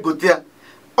jee gote ya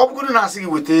ọ bụgoro na-asị gị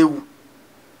weta ewu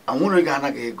anwụrụ gị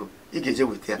anaghị ego ị ga-eje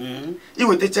weta ya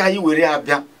iwetacha ya iwere ya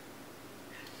bịa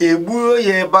egbuo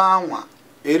ya ebe anwa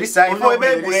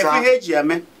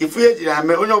ifu ihe eji ya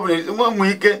mee onye ọbụla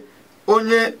nwee ike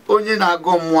onye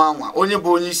na-agụ mmụọ anwa onye bụ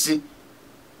onye isi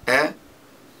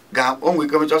ga-onwe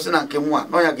ike mechọsị na nke mmụọ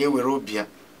na ya ga-ewere obi ya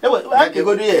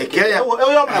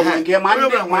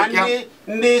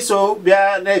ndị so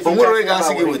bịa onwere onye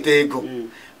ga-asị gị weta ego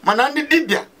mana ndị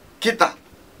dibịa kịta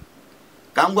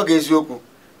ka m gwa gị eziokwu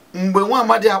mgbe nwa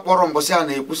amadi a kpọrọ mbọsị a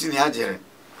na-ekwusi na ya jere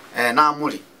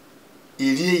na-amụrị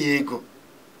irie ya ego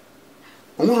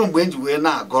onwere mgbe nji wee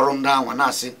na-agọrọ ndị anwa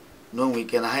na-asị na onwe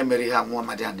ike na ha emere ihe nwa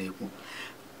amadi a na-ekwu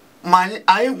ma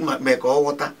anyị mee ka ọ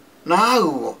ghọta na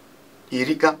aghụghọ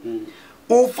erika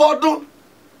ụfọdụ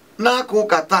n'aka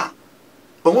ụka taa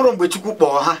onwere mgbe Chukwu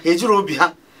kpọọ ha ejiri obi ha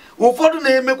ụfọdụ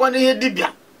na-emekwa n'ihe dibịa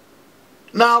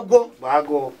na-agwọ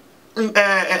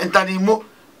ntanimo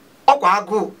ọkwa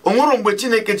agụụ onwere mgbe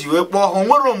Chineke ji wee kpọọ ha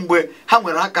onwere mgbe ha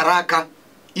nwere akara aka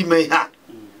ime ihe a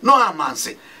nọ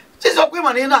amansi Chizzy ọkwa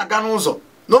ịma na ị na-aga n'ụzọ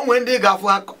na onwe ndị ga-afụ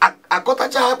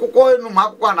akọtacha akwụkwọ enu ma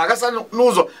akwụkwọ a na-agasa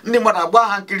n'ụzọ ndị mmadụ agba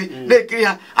ha nkiri na-ekiri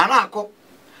ha a na-akọ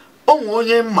onwe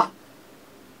onye mma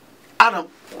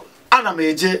ana m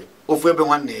eje ofu ebe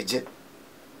nwanne eje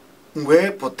m wee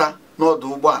pụta n'ọdụ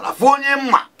ụgbọala fụ onye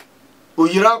mma o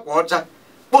yiri akwa ọcha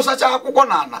kposacha akwụkwọ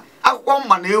na ala akwụkwọ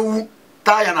mma na ewu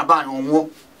taa ya na be anyị onwuo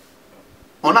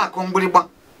ọ na-akụ mgbịrịgba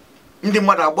ndị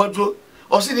mmadụ agbajuo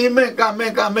ọ sị na ime nke a mee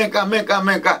nke a mee nke a mee nke a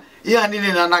mee nke a ihe a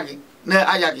niile na-anaghị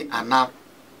na-aya gị ana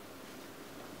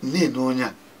nne na onye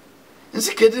a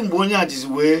nsị kedu mgbe onye a jizi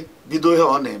wee bido ihe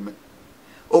ọ na-eme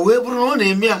o wee bụrụ na ọ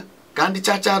na-eme ya ka ndị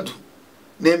chacha dụ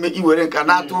na-eme iwere nka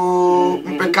na-atụ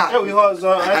mpeka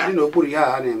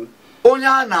onye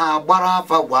a na-agbara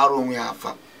afa gwara onwe ya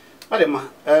afa ọ dị mma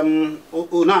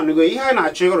na-anụgo ihe a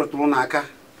na-achọ ịrụtụrụ n'aka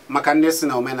maka ndị si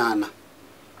na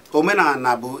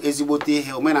omenala bụ ezigbote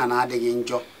ihe omenala adịghị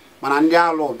njọ mana ndị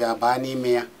alụ bịa baa n'ime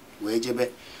ya wee jebe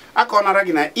aka ọ nara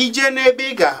gị na ije n'ebe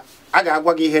a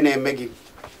ga-agwa gị ihe na-eme gị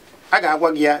a ga-agwa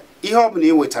gị ya ihe ọ bụla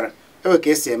ị wetara ewe ka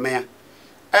esi eme ya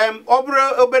ọ bụrụ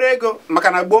obere ego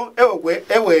maka na gboo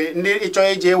ewe ndị ịchọ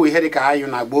eji ewe ihe dịka ayụ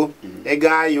na gboo ego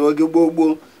ayụ oge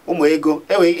gboo ụmụ ego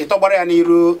ewe ịtọgbara ya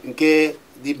n'iru nke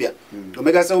dibịa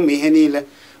omegasị ụmụ ihe niile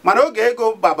mana oge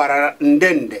ego babara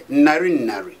nde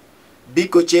narị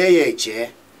biko chee ya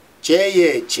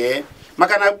eche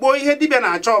maka na gboo ihe dibịa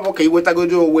na-achọ bụ ka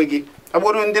iwetagodo onwe gị ọ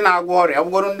bụrụ ndị na-agwọ ọrịa ọ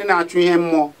bụrụ ndị na-achụ ihe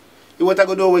mmụọ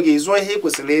iwetagodo onwe gị zụọ ihe ị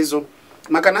kwesịrị ịzụ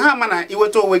maka na ha ama na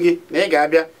iweta onwe gị na ị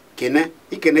ga-abịa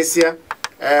ikenesịa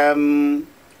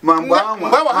ma mgbe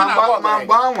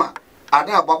anwa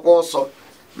ada agbakwa ọsọ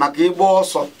maka ịgba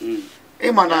ọsọ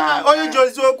ịma na onye ji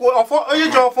eziokwu onye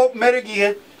ji ọfọ mere gị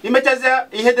ihe imechazie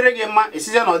ihe dịrị gị mma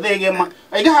esizie na ọ dịghị gị mma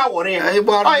ị gaghị awọrọ ya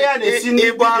ọ ya na-esi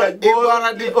n'ibara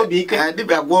obi ike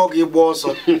dibịa gwọọ gị gba ọsọ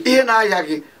ihe na-aya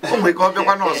gị o nwere ka ọ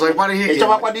bịakwa n'ọzọ ịgbara ihe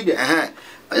ịchọbakwa dibịa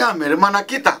ya mere mana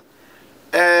kịta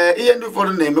ihe ndị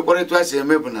ụfọdụ na-emekwara etu ha si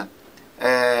eme bụ na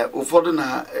ụfọdụ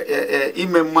na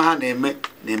ime mma ha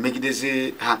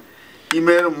na-emegidezi ha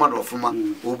imere mmadụ ọfụma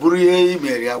o buru ihe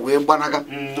imere ya wee gbanaga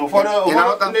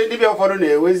ndị dibịa ụfọdụ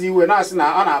na-ewezi iwe na-asị na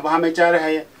ọ na-abụ ha mechara ha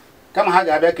ya kama ha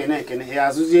ga-abịa ekene ya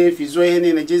azụzie efi zụọ ihe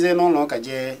niile jezie n'ụlọ ụka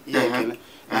jee ihe ekele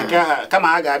nke ha kama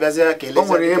ha ga-abịazi kele o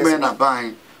nwere ihe mere na be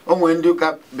anyị o nwere ndị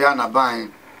ụka bịa na be anyị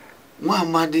nwa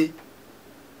amadi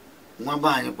nwa be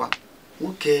anyị kwa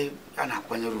nwoke a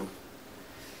na-akwanyere ugwu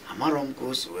amarọ m ka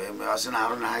o si wee mee ọ sị na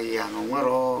arụ na-ahịa ya na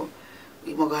onwere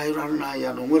ịgbago ahịrụ arụ na-ahịa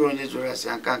ya na onwere onye jụrụ ya sị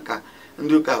ya nka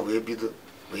ndị ụka wee bido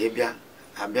wee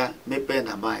abịa mepee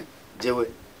na be anyị jewe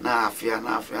na-afịa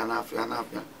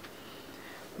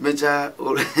mechaa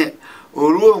o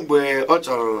ruo mgbe ọ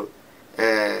chọrọ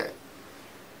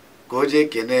ka o jee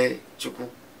kene Chukwu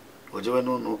o jewe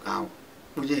n'ụlọ ụka ahụ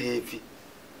kpunye ha efi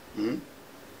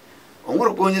o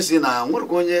nwerekwa onye si na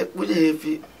nwerekwa onye kpunye ha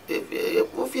efi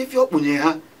ọ kpunye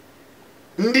ha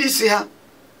ndị isi ha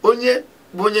onye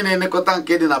bụ onye na-elekọta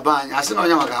nke dị na be anyị asị na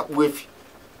onye maka akpụ efi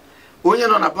onye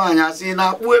nọ na be anyị asị na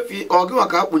akpụ efi ọ gị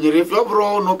maka akpụnyere efi ọ bụrụ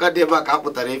ụlọ ụka dị ebe a ka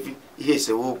akpụtara efi ihe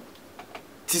esewo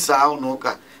tisaa ụlọ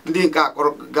ụka ndị nke akọrọ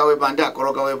gawa ebe ndị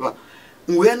akọrọ gawa ebe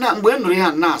mgbe nụrụ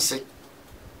ya na-asị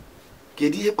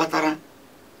kedu ihe kpatara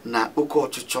na oke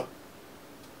ọchịchọ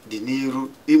dị n'iru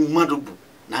mmadụ bụ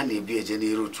na a na-ebi eje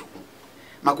n'iru Chukwu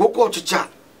maka oke ọchịchọ a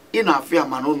ị na-afịa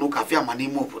ma n'ụlọ ụka afịa ma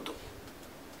n'ime obodo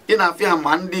ị na-afịa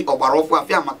ma ndị ọgbara ọfụ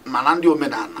afịa ma na ndị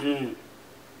omenala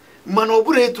mana ọ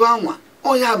bụrụ etu anwa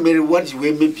ya mere ụwa ji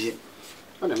wee mebie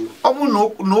ọ bụ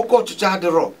na oke ọchịchọ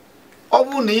adịrọ ọ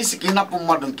bụ na isi ka ị napụ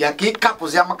mmadụ nke ya ka ị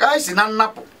kapụzi ya maka anyị si na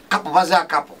nnapụ kapụbazi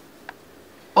akapụ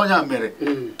onye mere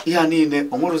ihe a niile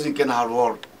o nwerozi nke na-arụ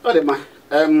ọrụ ọ dị mma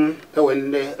ewe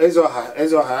ndị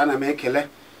eze ọha ana m ekele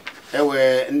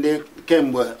ewe ndị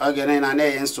kemgbe oge niile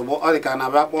na-enye nsogbu ọ dị ka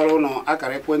na-abịa kpọrọ ụnụ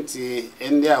akara ekwentị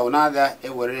ndị ahụ na-ada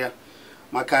ewere ya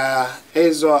maka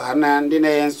eze ọha na ndị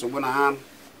na-enye nsogbu na ha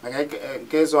maka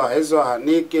nke eze ọha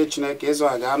n'ike Chineke eze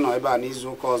ọha ga-anọ ebe a n'izu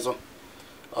ụka ọzọ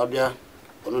ọbịa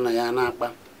unu na ya na-akpa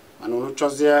mana unu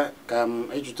chọzie ka m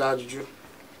ejụta ajụjụ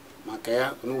maka ya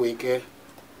unu wee ike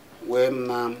wee m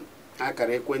na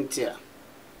akara ekwentị a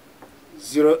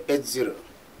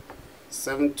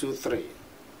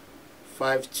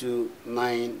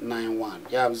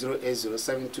 080-723-52991 ya bụ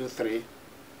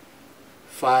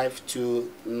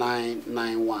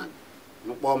 080-723-52991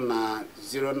 mkpọọ m na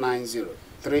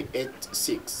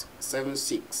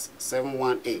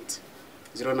 090-386-76718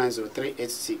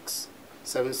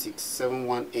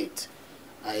 090-386-76718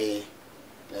 anyị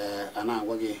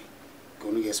na-agwa gị ka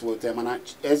unu ga-esi weta mana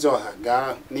eze ọha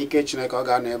gaa n'ike Chineke ọ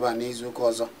ga-anọ ebe a n'izu ụka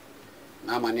ọzọ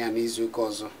na-amanye ya n'izu ụka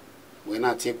ọzọ wee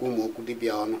na-atiekwa ụmụ okwu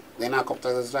dibịa ọnụ wee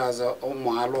na-akọpụtaziri azụ ụmụ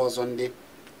alụ ọzọ ndị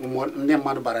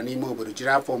mmadụ bara n'ime obodo jiri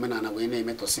afọ omenala wee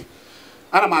na-emetọsị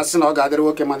ana m asị na ọ ga-adịrị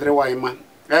nwoke ma dịrị nwaanyị mma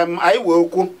anyị wee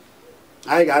okwu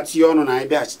anyị ga-atụnye ọnụ na anyị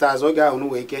bịaghachite azụ oge ahụ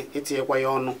wee ike itinyekwa ya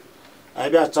ọnụ anyị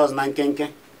bịaghachite azụ na nkenke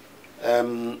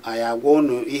anyị agwa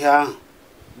unu ihe ahụ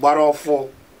gbara ọfụ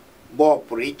bọọ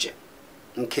pụrụ iche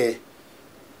nke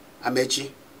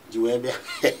Amechi ji wee bịa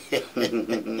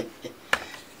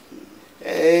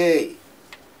ee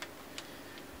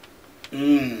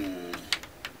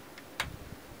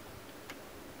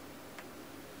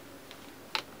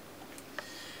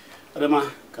ọdịma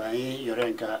ka anyị yọrọ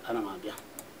nke ana m abịa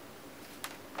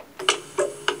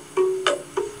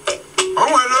o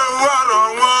nwere ọrụ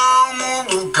nwa ọnwụ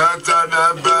bụ kata na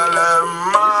bele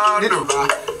mmadụ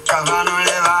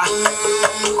kavanụleva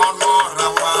ọnụ ọra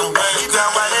nwa nwe ije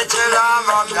nwere chere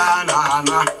anọ ga na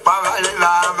ana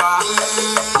kpavalivava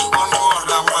ọnụ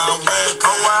ọra nwa nwe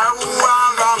kọwa ewu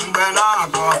agha mgbe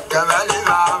na-abọ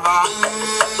kevalivava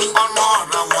ọnụ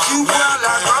ọra nwa chukwu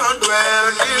ala kọdụ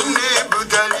ndị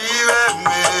butere iwe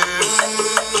mme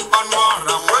ọnụ ọra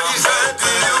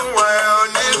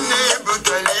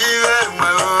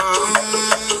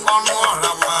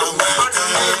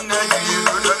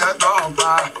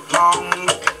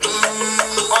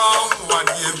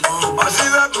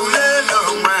Osiba bulelo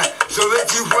mwe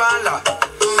sobeti kwala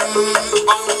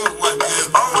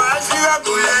Owa siba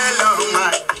bulelo mwe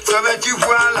sobeti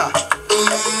kwala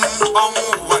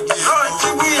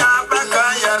Otibu ya baka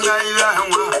ya na ila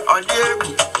mwa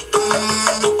Odiegu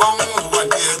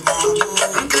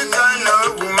Nkita no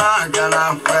gumaga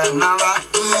na kwenala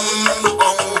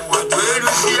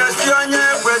Werusia sionye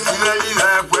kwe tibeli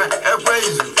lekwe ekwe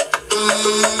izu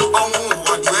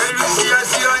Werusia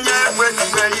sionye kwe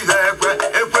tibeli lekwe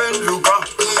ekwe nduko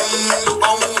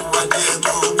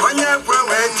Onye kwe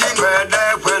weti kwede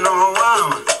kwe no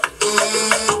wama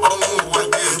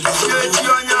Sieti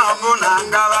onye ọbụla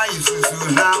gara isusu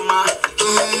n'ama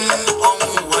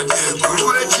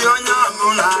Uwechi onye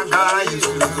ọbụla gara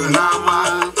isusu n'ama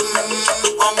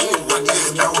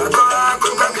Akụkọ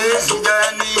akụkọ ga-esije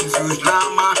n'izuzu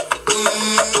n'ama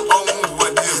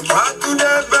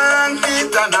Watudebe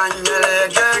nkịta na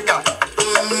nyerege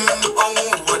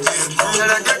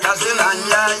Nyerege si na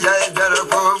nya ya ejere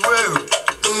kwa ogberu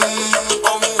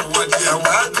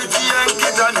Watuchie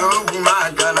nkịta na ogwu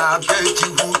maka na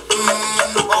pechikwu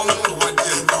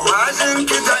Wazi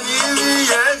nkịta n'iri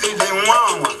ya ezidi nwa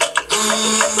ọnwa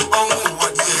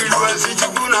Iruwezi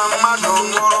chukwu na mmadụ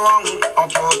nwụrụ ọnwụ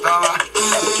ọpụtara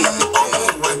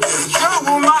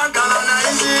Ogwu maka na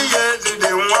iri ya ezidi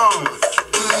nwa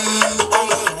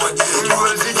ọnwa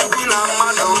Iruwezi chukwu na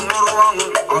mmadụ nwụrụ ọnwụ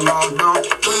ọnọdụ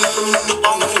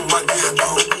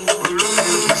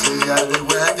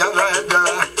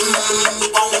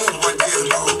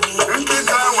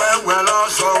Nkịta wee were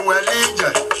ọsọ were ije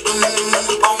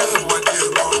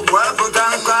wepụta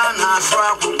nkụ a na-asụ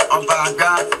akwụ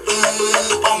ọbaga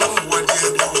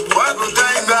wepụta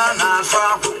ibe a na-asụ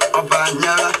akwụ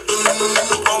ọbanyere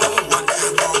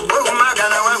ogwumaga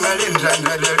na wewere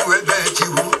ndendere ruo ebe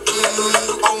chikwu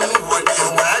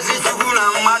wezi chukwu na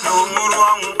mmadụ nwụrụ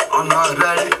ọnwụ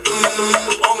ọnọrere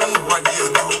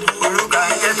uru ka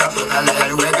nkịta pụtara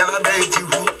wee gaba be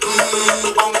chikwu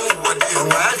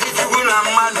wezi chukwu na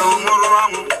mmadụ nwụrụ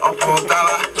ọnwụ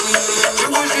ọpụtara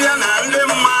chukwuzie na ndị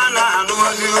mma na-anụ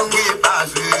ozi okwu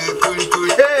ikpeazụ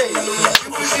kurikuri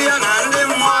chukwuzie na ndị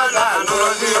mma na-anụ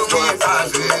ozi okwu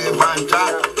ikpeazụ gbancha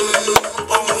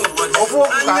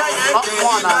anya ya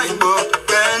ekeri na Igbo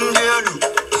kee ndị elu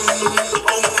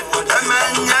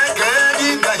emenye keri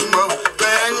na Igbo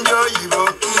kee ndị oyibo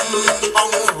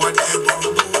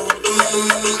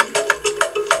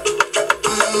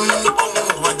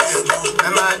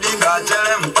emediga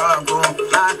chere mkpagụ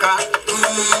n'aka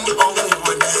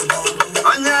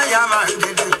onye ya ma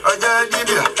ndidi oje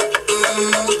dibịa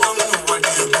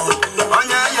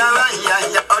onye ya ma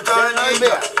ya ọchọ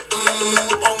dibịa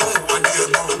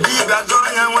dibịa tụ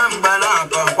onye nwe mgbe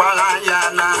na-akọkwara ya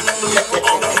na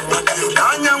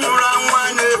onye nwụrụ anwụ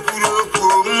na-ekwuru okwu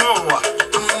mmụọ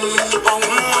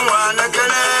ụwa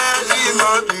na-ekele Igbo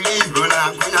biri Igbo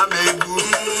na-agụnya m egwu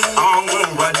ọnwụ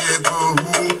ngwadi ego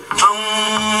ogwu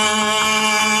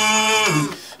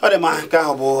Ọ dị ma nke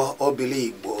ahụ bụ obili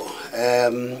Igbo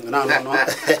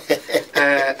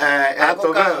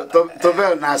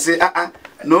Tobel na-asị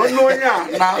na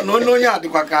onu onye a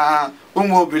dịkwa ka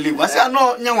ụmụ obili Igbo asị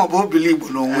anọ nyanwa bụ obili Igbo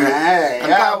n'onwe ya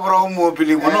nke a bụrụ ụmụ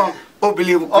obili Igbo nọ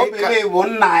obili Igbo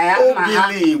nna ya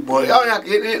obili Igbo ọnya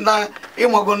na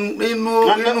ịmago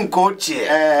inu nke ochie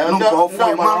nke ọfụ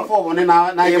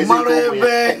ịmara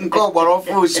ebe nke ọgbara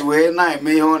ọfụ si wee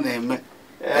na-eme ihe ọ na-eme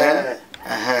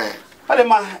Ọ dị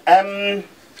ma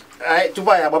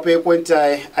tupu anyị agbapụ ekwentị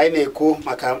anyị na-ekwu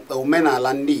maka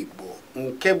omenala ndị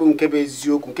Igbo nke bụ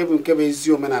eziokwu nke bụ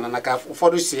ezi omenala na ka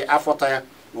ụfọdụ si afọta ya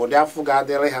na ụdị afọ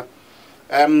ga-adịrị ha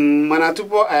mana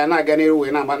tupu anyị na-aga n'iru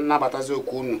wee na-abatazi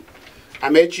okwu unu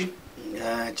Amechi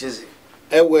Chizzy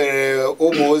ewere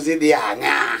ụmụ ozi dị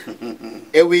aṅaa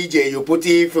ewe ije yopụta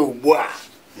ife ugbu a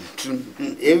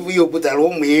ewe yopụtara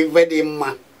ụmụ ife dị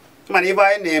mma mana ife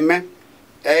anyị na-eme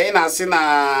ị na-asị na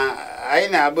anyị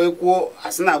na-agba ekwu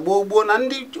asị na gboo na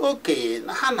ndị okenye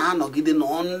ha na-anọgide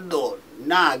n'ndụ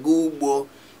na-aga ugbo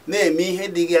na-eme ihe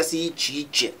dịgasị iche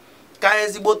iche ka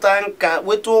ezigbota nka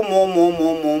weta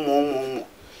ụmụ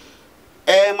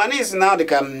mana isi na ọ dị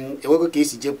ka ewego ka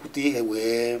esi jekwute ihe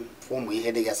wee fụ ụmụ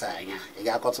ihe dịgasị anya ị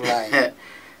ga-akọtụrụ anyị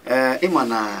ịma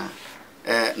na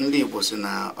ndị Igbo si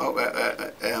na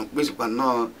mkpezikwa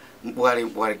nnọọ mkpụgharị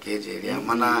ka eji eri ya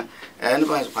mana ndị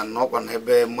bazikwa na ọkwa na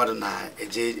ebe mmadụ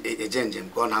na-eje njem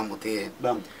ka ọ na-amụta ihe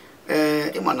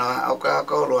ịma na aka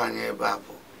ọrụ anyị ebe a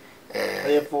bụ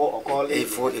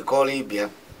ịkọọla ibia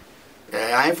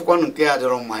anyị fụkwanụ nke ya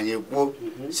dịrọ mma anyị ekwuo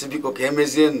si biko ka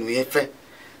emezie nụ ife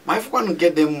ma anyị fụkwanụ nke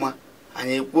dị mma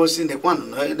anyị ekwuo si nekwanụ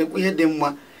nekwa ihe dị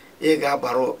mma ihe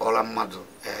ga-abara ọla mmadụ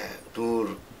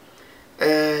n'uru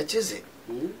Chizzy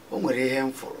o nwere ihe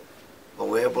m fụrụ o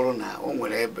wee bụrụ na o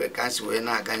nwere ebe ka si wee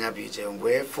na-aganya bụ ije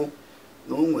wee fụ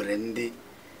na o nwere ndị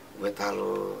wetalụ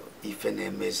ife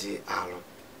na-emezi arụ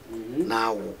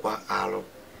na-awụkwa arụ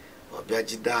ọbịa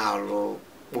jide arụ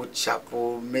kpochapụ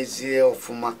mezie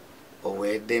ọfụma o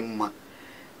wee dị mma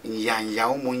nyanya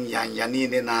ụmụ nyanya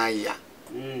niile na-aya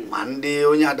ma ndị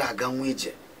onye ada aganwu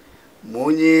ije ma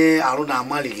onye arụ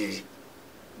na-amaliriri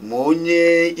ma onye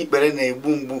ikpere na-egbu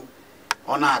mgbu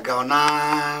ọ na-aga ọ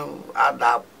na-ada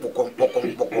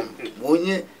kpọkọm ma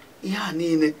onye ihe a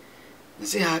niile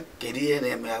nsị ha kedu ihe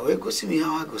na-eme ya wee gosi m ihe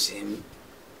ha gosiri m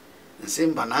nsị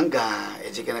mba na m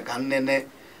ga-ejikere ka nnene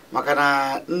maka na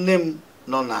nne m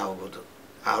nọ n'obodo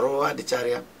arụ adịchara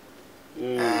ya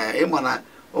ịma na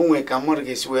o nwere ka mmadụ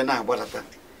ga-esi wee na-agbadata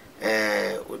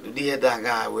ụdị ihe dị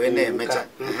aga wee na-emecha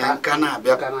nka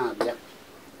na-abịa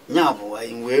ya bụ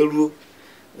anyị wee ruo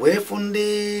wee fụ ndị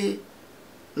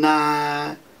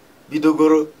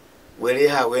na-bidogoro were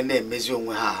ha wee na-emezi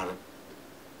onwe ha arụ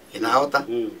ị na-aghọta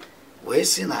wee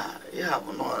si na ya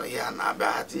bụ na ya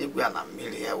na-abịa ha tinyekwu ya na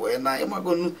mmiri ya wee na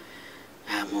ịmagonu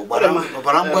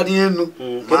ọbara mgbali elu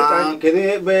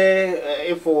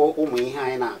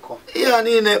ihe a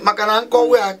niile maka na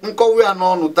nkọwa ya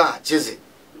n'ọnụ taa Chizzy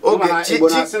oge chi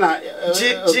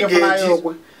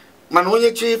ga-eji mana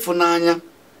onye chi ịfụnanya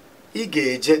ị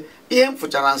ga-eje ihe m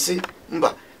fụchara nsị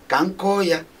mba ka nkọ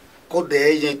ya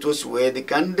kọdee ya etu o si wee dị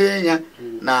ka ndị ya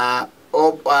na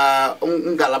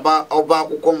ngalaba ọba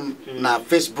akwụkwọ m na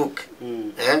Facebook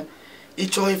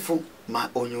ịchọ ịfụ ma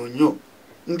onyonyo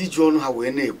ndị ji ọnụ ha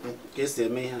wee na-ekwu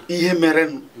ihe mere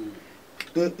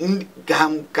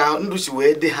ka ndụ si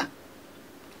wee dị ha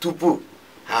tupu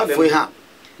ha afụ ha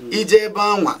ije ebe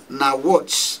anwa na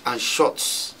words and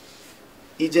shots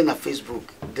ije na Facebook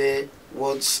dee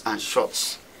words and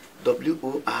shots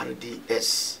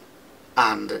WORDS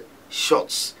and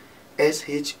shots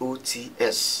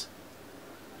SHOTS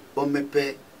o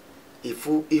mepe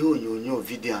ifu ihe onyonyo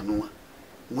vidio anụwa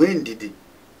nwee ndidi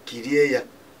kirie ya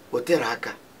o tere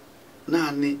aka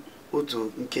naanị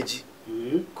otu nkeji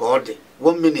ka ọ dị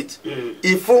 1 minute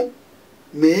ifu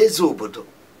ma eze obodo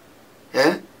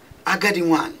agadi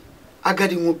nwanyị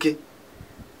agadi nwoke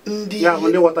ndị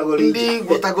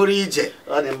gwọtagoro ije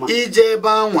ebe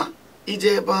anwa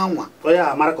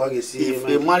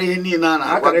ife mara ihe niile a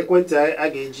na-agwa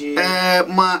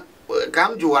ma ka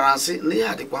m jụwara nsị na ihe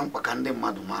adịkwa mkpa ka ndị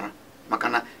mmadụ mara maka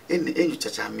na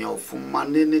enyochacha m ya ọfụma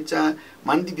na-enecha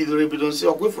ma ndị bidoro ebido nsị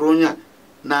ọ kwefuru onye a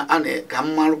na ka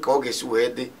m marụ ka ọ ga-esi wee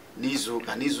dị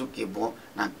n'izuụka ịbụọ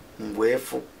na mgbe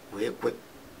efu wee kwe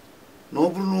na ọ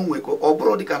bụrụ na o nwekọ ọ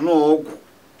bụrụ dịka n'ọgwụ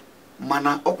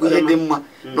mana ọkwa ihe dị mma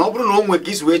na ọ bụrụ na o nwe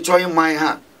ka isi wee chọọ ịma ihe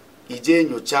a ije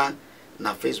nyocha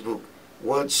na Facebook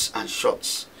words and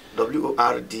shots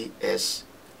WORDS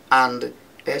and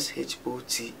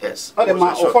SHOTS.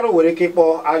 ụfọdụ nwere ike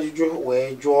ịkpọ ajụjụ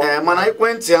wee jụọ mana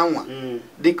ekwentị anwa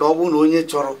dịka ọ bụrụ na onye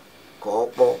chọrọ ka ọ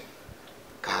kpọọ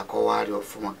ka akọwarị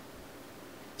ọfụma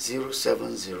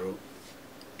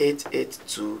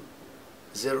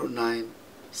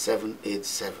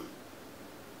 070-882-09787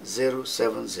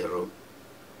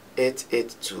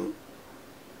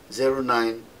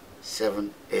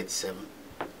 070-882-09787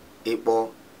 ịkpọ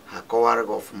ha kọwara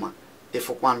gị ọfụma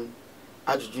ịfụkwanụ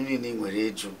ajụjụ niile ị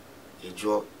nwere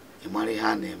ịjụọ ịmara ihe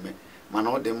a na-eme mana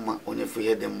ọ dị mma onye fụ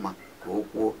ihe dị mma ka o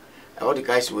kwuo ọ dị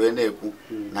ka esi wee na-ekwu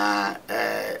na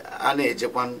a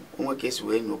na-ejekwanụ onwe ka esi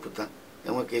wee nyopụta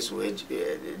enwe ka esi wee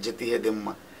jeta ihe dị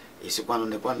mma esikwanụ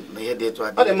na ihe dị etu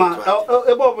adị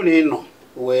ebe ọ bụla ị nọ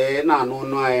wee na-anụ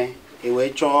ọnụ anyị wee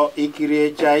chọọ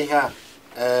ikiriecha ihe a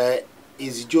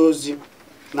izije ozi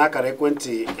n'akara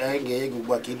ekwentị anyị ga-enye gị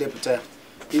ugbu a ka idepụta ya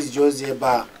izije ozi ebe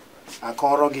a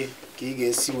akọrọ gị ka ị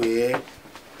ga-esi wee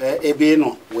ebe ị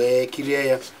nọ wee kirie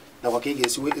ya nakwa ka ị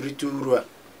ga-esi wee rite uru a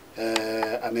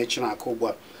Amechi na-akụ ugbu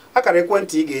a akara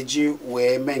ekwentị ị ga-eji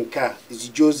wee mee nke a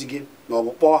izije ozi gị ma ọ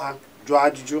bụ kpọọ ha jụọ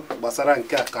ajụjụ gbasara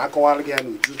nke a ka akọwara gị ya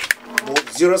n'uju bụ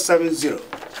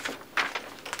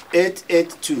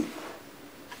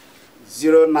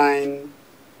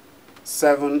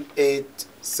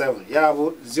 070-882-09787 ya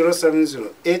bụ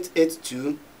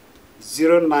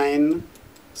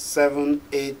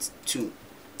 070-882-09782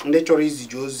 ndị chọrọ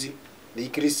izije ozi na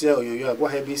ikirisia onyonyo a gwa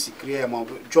ha ebe isi kirie ya ma ọ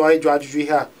bụ jụọ ịjụ ajụjụ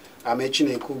ihe a Amechi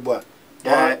na-ekwu ugbu a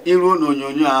iruo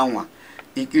n'onyonyo anwa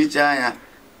ikiricha ya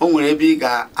o nwere ebe ị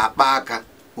ga-akpa aka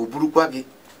o burukwa gị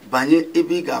banye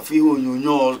ebe ị ga-afụ ihe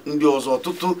onyonyo ndị ọzọ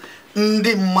ọtụtụ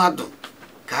ndị mmadụ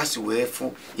ka ha si wee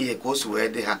fụ ihe ka o si wee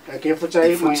dị ha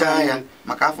ịfụcha ya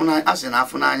maka a sị na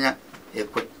afụnanya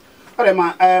ekwe ọ dị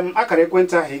ma akara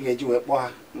ekwentị ahụ ị ga-eji wee kpọọ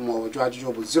ha ma ọ jụọ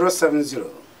ajụjụ bụ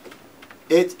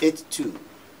 070-882-09787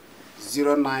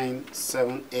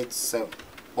 09787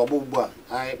 kpọgbu ugbu a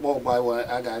anyị kpọọ ugbu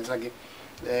a ga-aza gị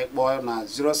kpọọ na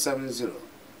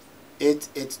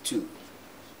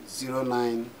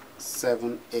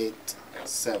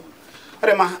 07088209787 ọ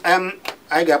dị ma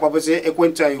anyị ga-akpọpụsị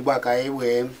ekwentị anyị ugbu a ka anyị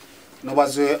wee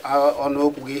n'ụgbazi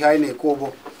ọnụokwu gị ihe anyị na-ekwu bụ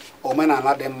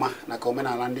omenala dị mma na ka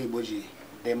omenala ndị Igbo ji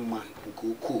dị mma nke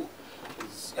ukwuu.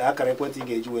 Akara ekwentị ị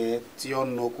ga-eji wee tinye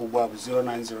ọnụ n'okwu ugbu a bụ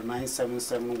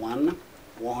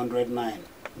 0909771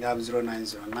 ya bụ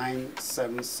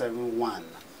 0909771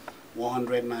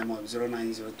 109 maọbụ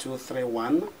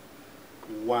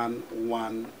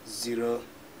 09023311109.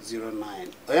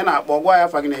 Onye na-akpọ gwa ya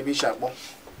afa gị na ebe isi akpọ.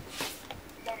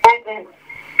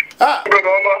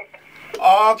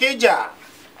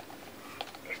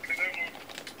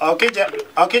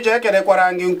 Ọkịja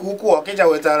ekelekwara gị nke ukwuu. Ọkịja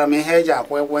wetara m ihe eji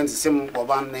akwa ekwentị si m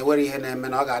kpọba m na enwere ihe na-eme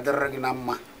na ọ ga-adịrịrị gị na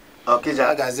mma.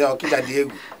 Ọkịja dị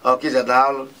egwu. Ọkịja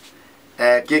daalụ.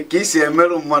 Ka isi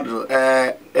emerụ mmadụ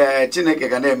Chineke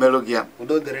ga na-emerụ gị ya.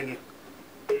 Udo dịrị gị.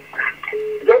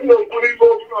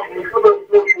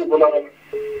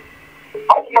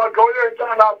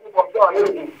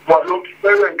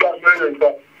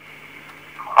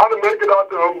 Ana m ekele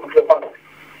atụ okwu nke mmadụ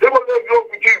ịgbata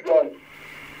eziokwu Chizzy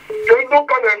nke ndị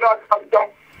ụka na-eme akanta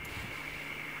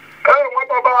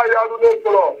nwata be anyị arụ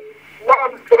n'okporo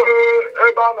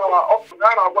ebe a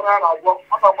na-agwọ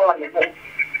nwata gbara n'ikpe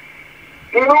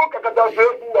ndị ụka kachasị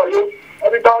egwu wayo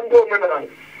ọdịda ndị omenala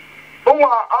ụmụ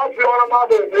azụ ọrụ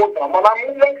mmadụ eme ụka mana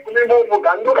mụnye n'ime ụmụ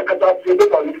ka ndị ụka kachasị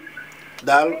emebayo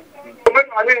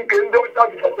omenala nke ndị ọcha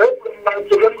dịkata ekwere na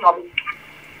nsogbu nna m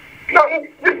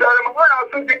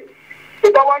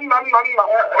Ịgbawa nna of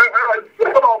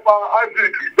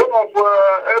Isaac, son of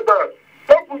Abel.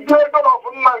 Ekwuzie son of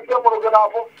nna nke mụrụ gị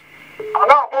n'afọ. A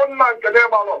na-akpọ nna nke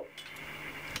n'ịgbalọ.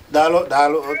 Daalụ.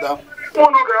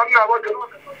 Unu gara nna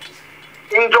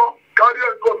gị njọ karịa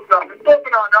nke omenala. Ndị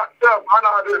omenala sef a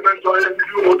na-adị eme njọ ihe ndị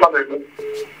ụka na-eme.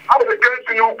 A na-eke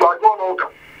ntinye ukwu agụọ n'ụka.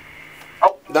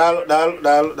 Daalụ.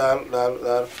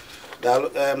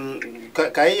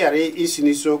 Ka anyị ghara isi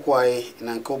n'isiokwu anyị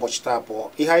na nke ụbọchị taa pụọ,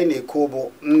 ihe anyị na-ekwu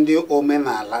bụ ndị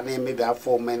omenala na-emebi afọ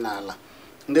omenala,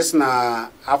 ndị si na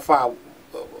afọ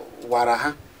wara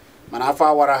ha mana afọ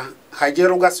awara ha jee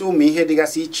rụgasị ụmụ ihe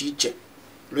dịgasị iche iche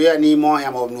lụ ya n'ime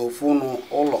ọhịa maọbụ n'ofu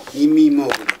ụlọ n'ime ime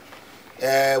obodo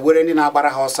were ndị na-agbara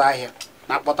ha ọsọ ahịa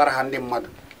na-akpọtara ha ndị mmadụ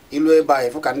ilu ebe a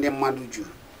efu ka ndị mmadụ juru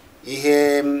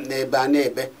ihe n'ebe a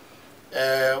na-ebe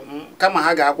kama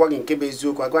ha ga-agwa gị nke bụ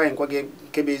eziokwu agwa gị nkwa gị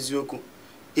nke bụ eziokwu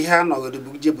ihe a nọgide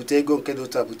bụ je bute ego nke dị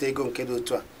otu a bute ego nke dị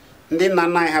otu a. Ndị nna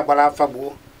nna anyị ha gbara afa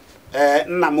gbuo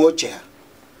nna m ochie ha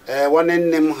nwanne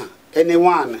nne m ha ene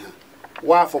nwaanyị ha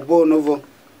wafọ bonovo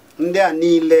ndị a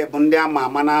niile bụ ndị ama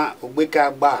ama na ogbeke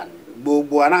agba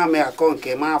gboo anaghị m akọ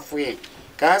nke ma afụ ya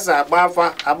ka ha si agba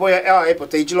afa abụghị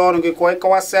ịpụta ijiri ọrụ gị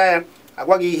kọwasịa ya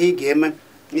agwa gị ihe ị ga-eme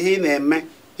ihe ị na-eme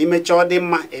imecha ọ dị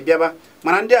mma ịbịaba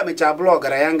mana ndị a mechaa bụrụ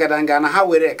ọgaranya ngadanga na ha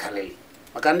were karịrị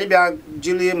maka ndị bịa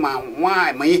jiri ma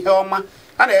nwaanyị ma ihe ọma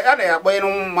a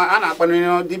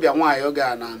na-akpanyere dibịa nwaanyị oge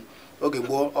a na oge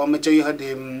gboo o mechaa ihe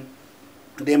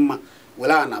dị mma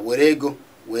were ana were ego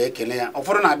wee kene ya.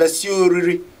 Ụfọdụ na-abịa sie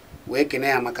oriri wee kene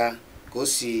ya maka ka o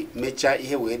si mechaa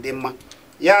ihe wee dị mma.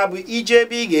 Ya bụ ije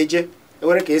ebe ị ga-eje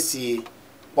ewere ka esi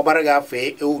kpọbara gị afọ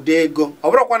ụdị ego ọ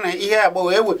bụrụkwa na ihe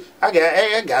agbọghọ a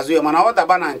ga-azụ ya mana ọ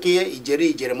daba na nke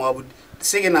ijere ma ọ bụ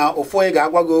sị gị na ofu onye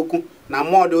ga-agwa gị okwu na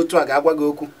mmụọ dị otu a ga-agwa gị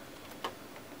okwu.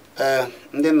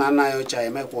 Ndị nna nna anyị ochie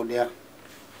emekwa ụdị ya.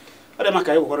 Ọ dị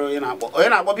maka ịgwakwara onye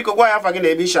na-akpọ biko gwa ya afa gị na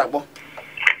ebe isi akpọ.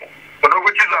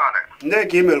 Ndị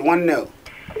ka ị mere nwanne o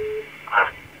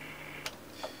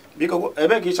biko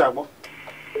ebe ka isi akpọ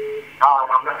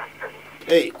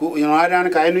nyụrụgharịa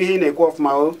ka anyị nụ ihe ị na-ekwu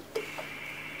ọfụma o.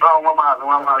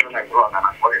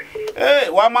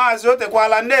 Nwa maazị o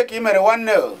tekwala nne ka ị mere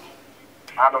nwanne o.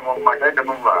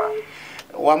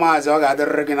 Nwa maazị ọ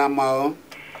ga-adịrịrị gị na mma o.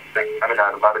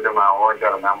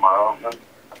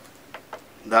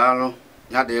 Daalụ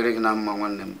ya dịrị gị na mma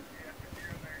nwanne m.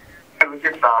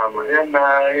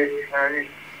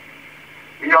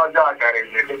 Ihe ọjọọ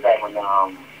karịrị dịka na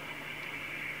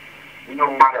ndị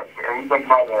mmadụ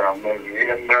na-emezi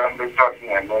ihe ndị chọọchị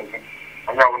na-emezi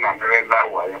onye ọbụla ndereza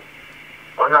wayo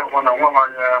onye ọbụla nwe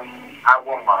onye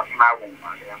agwụ na-agwụ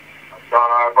mmadụ ya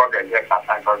chọrọ ebe ọ ga-eje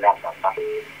kata nke ọ ga-akata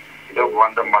idogbuo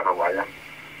ndị mmadụ wayo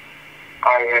ọ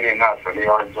ihe niile asụrụ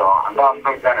ihe ọjọọ ndị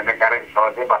nke a na-emekarị nke ọ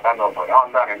dịbata n'obodo ọ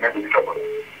ndị a na-emebi ike obodo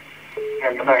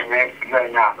na-enye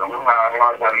azụ nwa ihe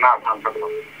ọjọọ na-agba ntụtụ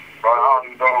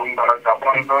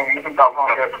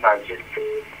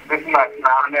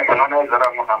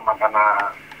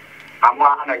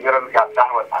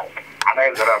na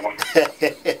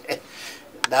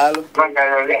Dalo.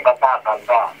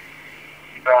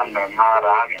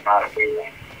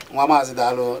 Mamazi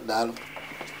dalo.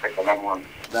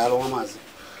 Dalo mamazi.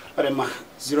 Orema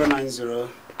 090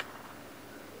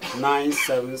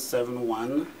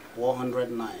 9771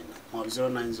 409 or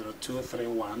 090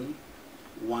 231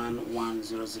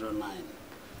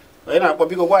 Onye na-akpọ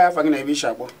biko gwa ya afa gị na ebe ishi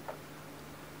akpọ.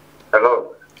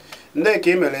 Hello. Ndị ka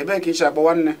imere ebe ka ishi akpọ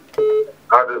nwanne.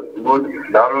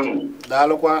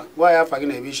 Daalụkwa gwa ya afa gị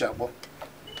na ebe ishi akpọ.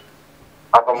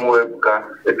 Afa m Ebuka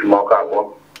etimọka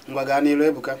akpọ. Ngwa gaa n'ilu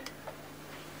Ebuka.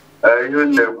 Ihe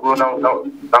na-ekwu na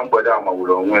mgbede a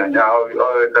magburu onwe ya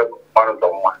ete mmadụ tọ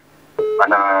mma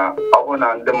mana ọ bụ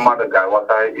na ndị mmadụ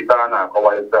ga-aghọta ibe a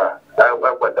na-akọwa ibe a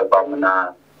ekwetakwa m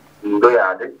na ndo ya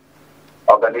adị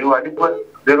ọganihu adịkwa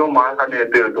dịrị ụmụaka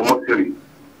na-eto eto mosiri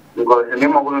ngozi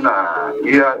n'ịmagoro na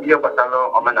ihe gbasara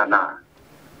omenala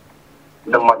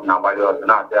ndị mmadụ na-agbalị ọzọ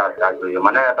na-asị asị ajọ ihe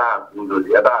mana ebe a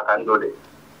ka ndụ dị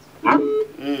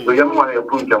onye mma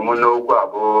na-ekwu nke m n'okwu a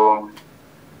bụ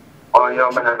onye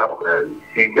omenala kwere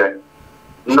ike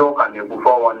ndị ụka na-ekwu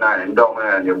 419 ndị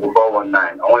omenala na-ekwu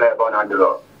 419 onwere ebe ọ na-adịrọ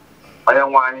onye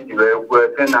nwe anyị ji wee kwuo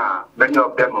sị na many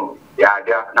of them ya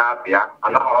abịa n'afịa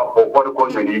ụfọdụ ka o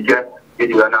nwere ike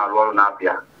iji wee na-arụ ọrụ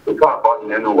n'afịa otu a ka ọ dị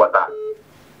n'elu ụwa taa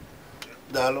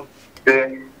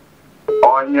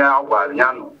onye a gwara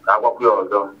ya nụ ka agwakwu ya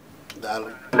ọzọ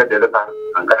ndị deleta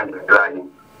na nke anyị jiri anyị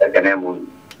ekene m unu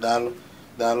daalụ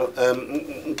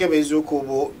nke bụ eziokwu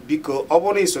bụ biko ọ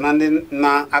bụrụ na iso na ndị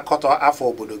na-akọtọ afọ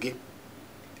obodo gị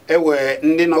ewe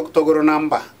ndị nọtogoro na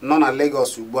mba nọ na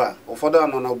Lagos ugbu a ụfọdụ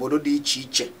nọ n'obodo dị iche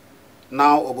iche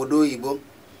na obodo oyibo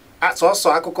sọsọ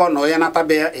akụkọ na onye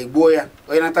natabe ya egbuo ya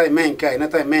onye nata eme nke a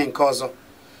nata eme nke ọzọ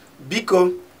biko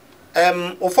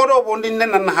ụfọdụ bụ ndị nne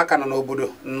na nna ha ka nọ n'obodo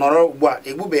nọrọ ugbu a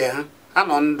egbubeghị ha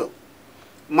nọ ndụ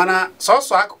mana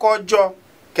sọsọ akụkọ ọjọọ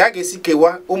ka a ga-esi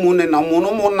kewa ụmụnne na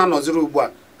ụmụnna nọziri ugbu a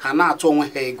ha na-atụ onwe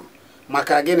ha egwu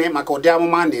maka gịnị maka ụdị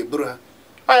amụma a na-eburu ha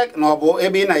na ọ bụ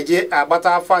ebe ị na-eje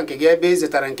agbata afọ nke gị ebe ị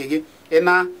zetara nke gị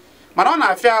mana ọ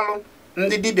na-afịa alụ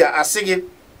ndị dibịa asị gị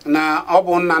na ọ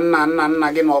bụ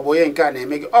nna gị na ọ bụ onye nke a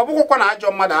na-eme gị ọ bụkwakwa na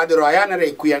ajọ mmadụ adịrọ ya nara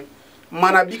ekwu ya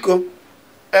mana biko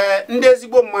ndị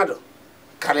ezigbo mmadụ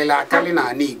karịrị akarị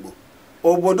n'ala Igbo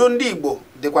obodo ndị Igbo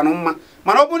dịkwanụ mma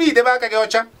mana ọ bụrụ na idebe aka gị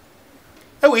ọcha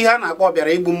ewe ihe a na-akpọ ọ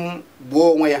bịara igbu m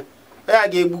gbuo onwe ya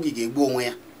ga-egbu gị ga-egbu onwe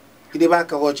ya idebe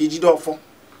aka gị ọcha ijide ọfọ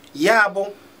ya bụ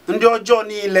ndị ọjọọ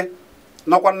niile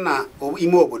nọkwa na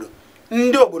ime obodo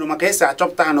ndị obodo maka esi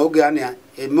achọpụta ha n'oge a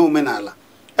na-eme omenala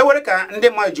ewere ka ndị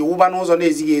mmadụ ji wụba n'ụzọ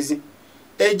na-ezighị ezi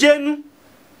ejenu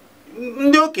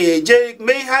ndị okenye eje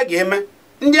mee ihe ha ga-eme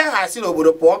ndị agha si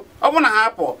n'obodo pụọ ọ bụ na ha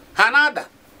pụọ ha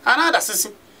na-adasịsị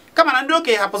kama na ndị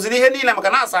okenye hapụziri ihe niile maka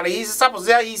na asara ya isi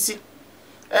sapụzi ha isi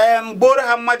boro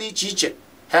ha mmadụ iche iche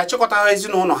ha chịkọta ha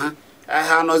ezinụlọ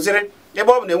ha nọziri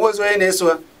ebe ọ bụ na enwezi onye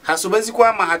na-eso ha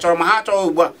sobezikwa ma ha chọrọ ma ha achọghị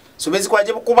ugbu a sobezikwa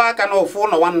je kwụba aka n'ofu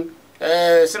ụlọ nwanne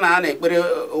si na ha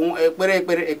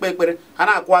na-ekpere ha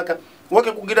na-akwụ aka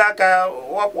nwoke kwugide aka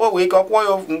o wee ike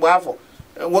ọkwụọ ya mgbe afọ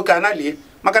nwoke analie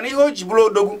maka na ihe o ji bụrụ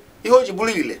odogwu ihe o ji bụrụ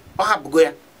ile ọ hapụgo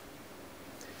ya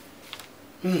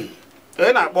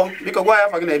onye na-akpọ biko gwa ya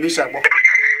afa gị na ebe isi akpọ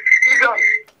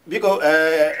biko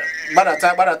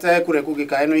gbadata ekwurekwu gị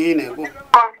ka anyị nụ ihe ị na-ekwu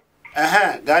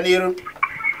gaa n'iru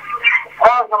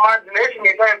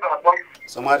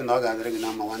Somadị na ọ ga-adịrị gị na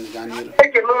mma nwanne gaa n'iru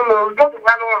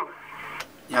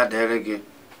ya dịrị gị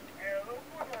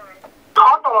ọ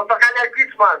tọrọ ụtọ karịa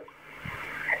Krismas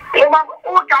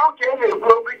ụka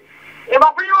na-ekwu okwu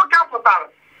ịgbakwa ihe ụka pụtara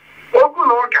okwu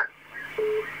na ụka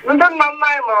ndị nna nna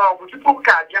anyị mụrụ ọgwụ tupu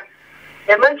ụka abịa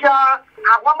emechaa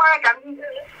agwamanya ka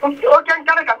oke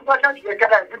nkarị ka ntụcha ji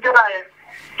ekere butere anyị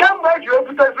kemgbe eji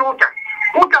ebutezi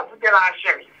ụka butere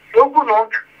ashịrị okwu na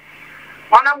ụka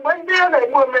mana mgbe ndị ya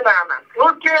na-eme omenala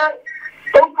oke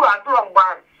okwu atụrụ mgbe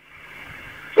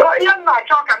ahụ ihe m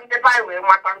na-achọ ka ndị be anyị wee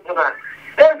mata ntụna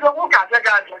eziokwu ụka abịaghị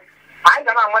abịa anyị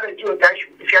ga na-amaliji otu anyị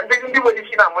ndị nwere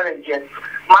isi na-amaliji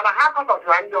mana ha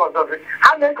kọtọtara ndị ọzọzi ha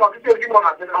na-eke ọtụtụ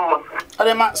ezinụlọ dị na mma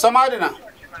Somadina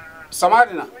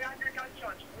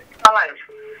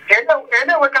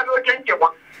na-enwekarị oke nkewa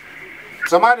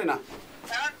Somadina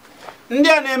ndị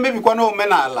a na-emebikwa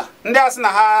n'omenala ndị a sị na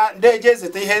ha na-eje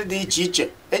ezeta ihe dị iche iche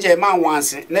eji eme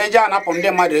anwansị na-eje anapụ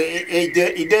ndị mmadụ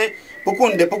ide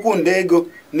puku nde ego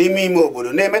n'ime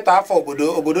obodo na-emeta afọ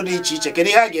obodo dị iche iche kedu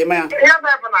ihe a ga-eme ya ihe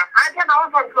bụ na aja na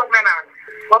ụzọ nke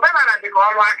omenala dị ka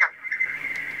ọrụ aka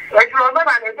ejiri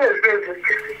omenala ede ezu ezu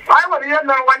anyị nwere ihe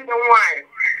mere nwanne m nwaanyị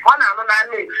ọ na-anụ na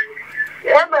ama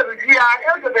emerụ di ya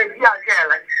edobe di ya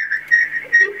akele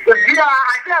ya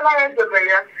edobe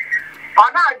ya ọ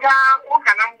na-aga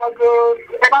ụka na mgbago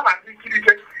ebe a na-asị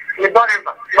Kirike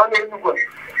Idoriva nọ n'Enugu.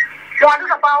 So I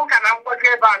just about can I work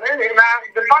here, but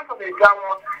the part of the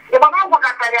drama, the one I work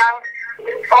at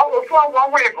all for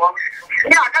one way.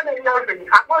 Yeah, I can't know.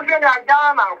 I was in a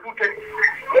Ghana footage.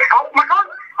 My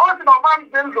also, my mom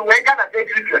didn't do a Ghana day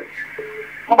future.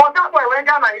 But that way, we're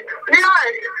Ghana.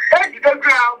 Yeah, it's the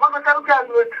ground, but the ground.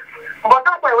 But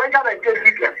that way, we're Ghana day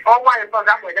future. All why is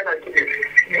that way Ghana day.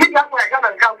 That's why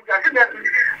Ghana come. I think that,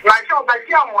 like, so by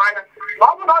someone,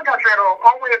 not got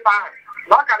all way back.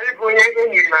 N'ọka ịbụ onye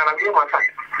enyi n'ala gị mata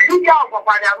dibịa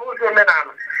ọgwakwara ya n'ụzọ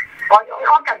omenala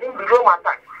ọka dị nzuzo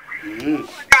mata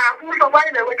ka nsogbu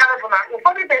anyị na-enwekarị bụ na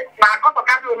ụfọdụ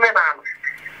na-akọtọkarị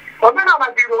omenala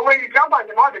dịrị onwe ya iji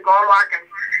agbaji na ọ dị ka ọrụ aka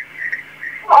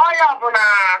ọ ya bụ na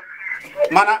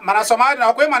mana Somali na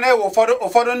ọkwa ịma na-ewe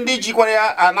ụfọdụ ndị jikwara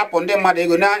ya anapụ ndị mmadụ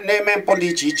ego na-eme mpụ dị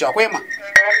iche iche ọkwa ịma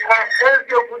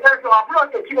eziokwu ọ bụrụ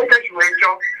otu Chineke si wee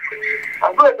chọọ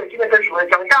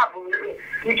nke a bụ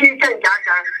ike nke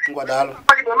aka ngwadalụ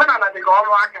omenala dị ka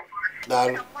ọrụ aka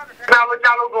daalụ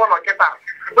na-arụchalụ gị ụlọ kịta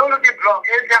n'olu gị blọk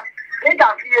ịbịa ị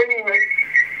ga-afụ ihe niile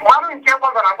mmadụ nke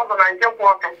gbazara agbazọ na nke kwụ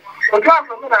ọtọ otu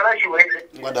afọ omenala ji wee dị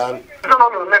ngwadalụ nọ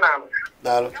n'omenala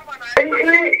daalụ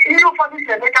ihe ụfọdụ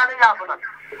si emekarị ya bụ na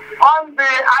ọ ndị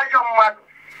ajọ mmadụ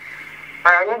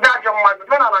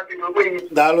omenala dị n'ogbe ihe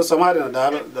daalụ Somali na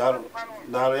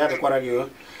daalụ ya dịkwara gị o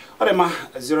ọ dị ma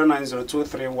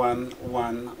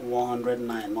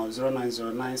 09023111109 ma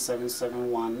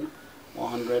 0909771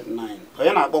 109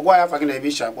 onye na-akpọ gwa ya afa gị na ebe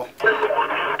ishi akpọ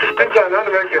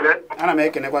ana m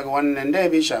ekenekwa gị nwanne ndị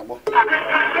ebe ishi akpọ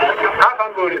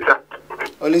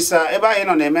Olisa ebe ahụ ị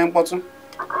nọ na-eme mkpọtụ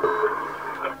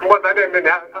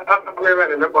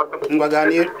ngwa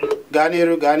gaa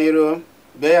n'iru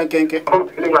bee ya nkenke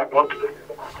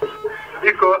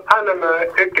biko ana m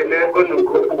ekele unu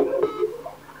nke ukwuu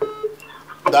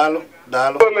daalụ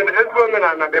ezigbo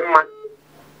omenala dị mma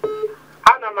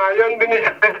ana m arịọ ndị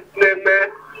na-eme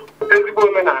ezigbo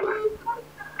omenala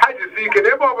ha jisi ike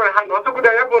n'ebe ọ bụla ha nọ ọtụkwụdo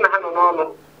ya bụ na ha nọ n'ọnụ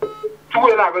tupu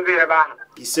na-agụzi ebe ahụ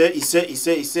ise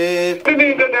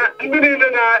ndị niile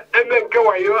na-eme nke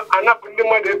wayo anapụ ndị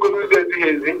mmadụ ego n'ụzọ ezighị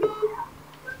ezi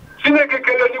Chineke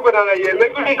kelee onye igwe n'ala ya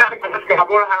emego ihe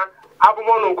ga-abụrụ ha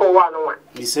abụmọnụ nke ụwa anụnwa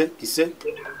ise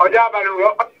ọjọọ abalị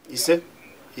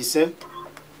ise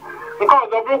nke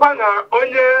ọzọ bụrụkwa na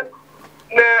onye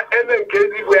na-eme nke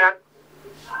ezigbo ya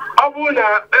ọ bụrụ na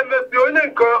emesi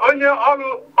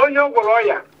onye ọgwụrụ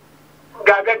ọya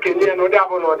ga-abịa kenye ya n'ụdị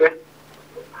abụ n'ụdị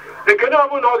ekene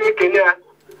ọbụla ọ ga-ekenye ya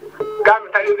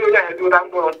ga-amịtara ezi onye ahụ ụda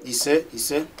mkpụrụ ise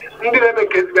ndị na-eme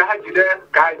nke ezigbo ha jide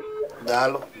ka ha ji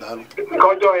daalụ nke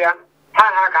ọjọọ ya ha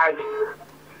ka ha ji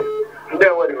ndị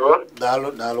enwere daalụ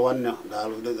nwanne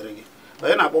daalụ dịrị gị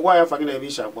onye na-akpọkwa ya afa gị na ebe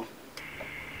ishi akpọ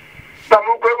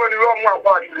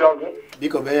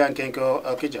biko bee ya nkenke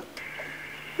Ọkịja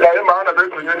ana m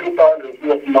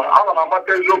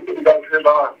amata eziokwu dịgasị ebe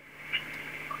ahụ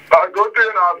ka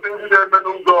okenye na-asị ndị na-eme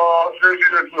n'ụzọ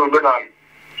eziri ezi n'omenala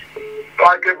ka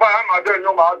ebe ha na-abịa enye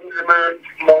ụmụazụ n'ime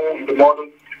mmọnwụ ndụmọdụ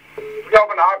ndị ọ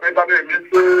bụla ha bụ ịga na-eme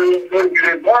isi eziri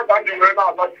ezi ha ka ndị nwere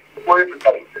na-asa onye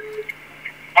pụtara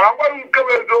ma agwaghị nke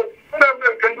bụ eziokwu na-eme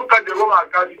nke ndị ụka ji ero m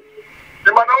aka ji dị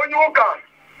mana onye ụka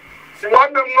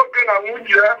nwanne m nwoke na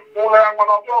nwunye ya ụlọ ya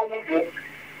nwere ọtọ nwunye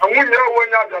na nwunye ya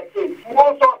onye abịa steeti mgbe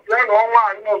ụzọ ya na ọnwa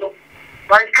anyị ọzọ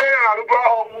na nke ya na-arụgo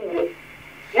ahụ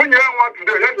nwunye ya nwa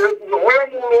tude ya na-ekwu onye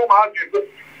mụrụ ụmụazụ ise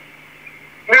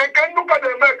na nke ndị ụka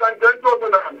na-eme ka nke ndị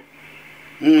omenala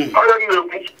onye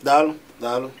na-ekwu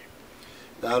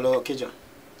daalụ Ọkịja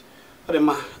ọ dị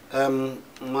mma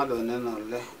mmadụ one na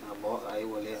ole na-akpọ anyị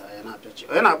wele anyị na-apịachi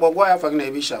onye na-akpọ gwa ya afa gị na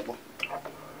ebe ishi akpọ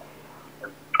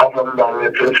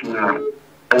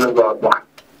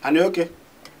Ani oke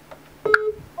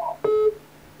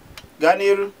gaa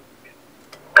n'iru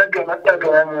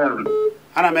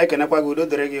ana m ekenekwa gị udo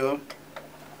dịrị gị o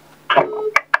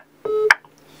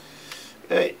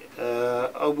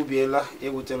ọ gbubiela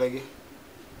ewutela gị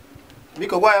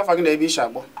biko gwa ya afa gị na ebe ishi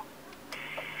akpọ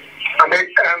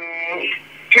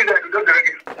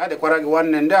ya dịkwara gị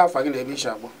nwanne ndị afa gị na ebe ishi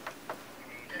akpọ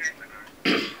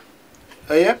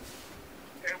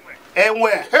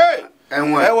enwe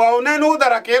onenu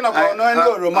ụdara ka ị nọkọ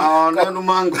n'elu oroma n'elu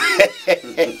mango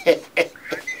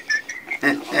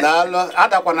daalụ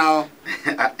adakwana ahụ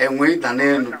enwe ịda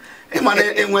n'elu ịmana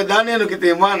enwe daa n'elu kịta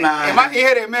ịma na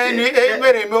ihere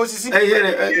eme osisi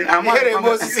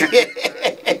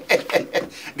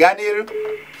gaa n'iru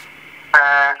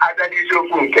abịaghị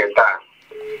isiokwu nke taa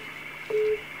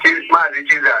Maazị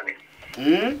Chizzy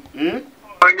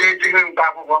onye ejighị nta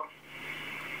akwụkwọ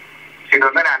si na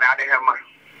omenala adịghị mma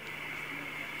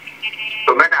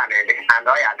omenala dị and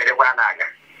ọ ya adịrịkwa na-aga.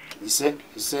 ise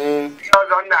Ihe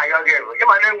ọzọ nna ayọ gị bụ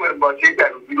ịma na enwere ụbọchị ị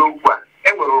bịara bido okwu a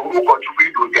enwere ụkọchukwu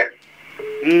ido bịa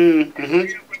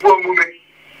bụ omume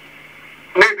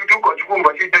na-edudu ụkọchukwu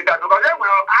ụbọchị iteta because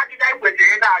enwere ajụjụ anyị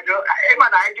kwesịrị na-ajụ ịma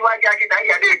na anyị jụwa gị akịta anyị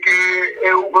ga na-eke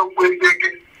okwu ezi eke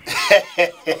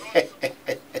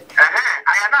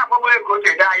anyị na-agbagbo ego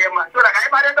oche dị anyị mma so na ka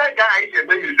anyị mara ebe anyị ga anyị si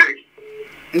eme mistake.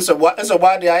 nsogbu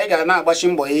adịghị, anyị ga na-agbachi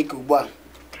mbọ ya ike ugbu a.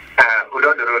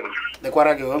 Udo dịrị unu.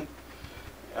 Dịkwara gị o.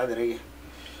 Adịrị gị.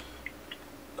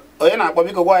 Onye na-akpọ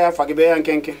biko gwa ya afa gị bee ya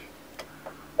nkenke.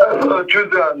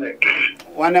 Chizzy.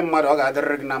 Nwanne mmadụ ọ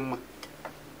ga-adịrịrị gị na mma.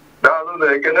 Daalụ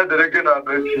na ekene dịrị gị na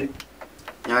bechi.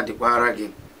 Ya dịkwara gị.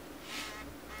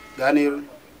 Gaa n'iru.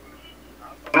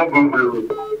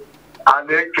 A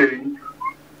na-ekeghị.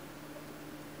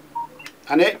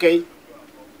 A na-ekeghị.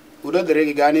 Udo dịrị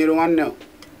gị, gaa n'iru nwanne o.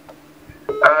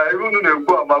 Ihe unu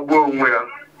na-ekwu amagbuo onwe ya.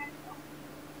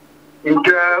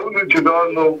 Nke unu ji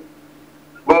n'ọnụ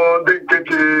bụ ndị nke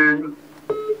ji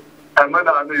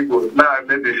omenala Igbo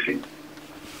na-emebisi.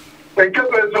 Nke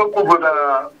bụ eziokwu bụ na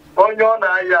onye ọ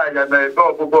na-aya aya na-ebe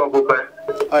ọbụbe.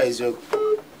 Ọ eziokwu.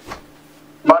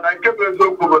 Mana nke bụ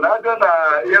eziokwu bụ na abịa na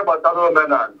ihe gbasara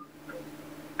omenala,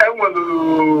 enwere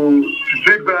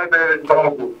dibịa na-eje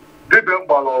ọgwụ, dibịa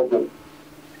mgbọrọgwụ,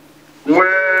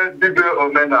 nwee dibịa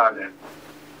omenala.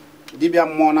 Dibịa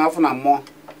mmụọ n'afọ na mmụọ.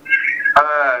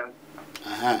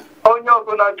 Onye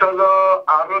ọbụla chọrọ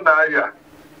arụ na aya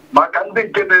maka ndị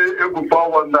nke na-egwu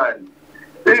 419,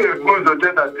 ihe ebu ụzọ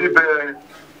jee na dibịa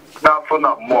n'afọ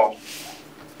na mmụọ.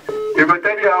 I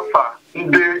wetara ya afa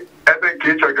ndị ebe nke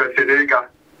ị chọgasịrị ịga.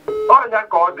 Ọnya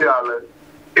ka ọ dị ala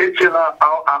echela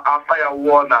afa ya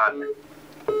wụọ n'ala.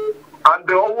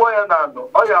 Andị ọwụọ ya na-anụ,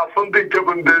 ọ ya afụ ndị nke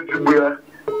bụ ndị ezigbo ya.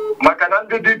 Maka na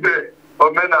ndị dibịa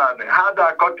omenala ha da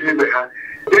akọta ibe ha.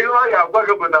 Ihe ọ ya agwa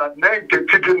gị bụ na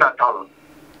Nkechi gị natalụ.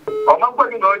 Ọ ma gwa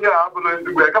gị na onye a abụrụ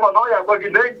ezigbo ya, kama na ọ ya agwa gị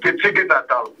na Nkechi gị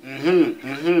natalụ.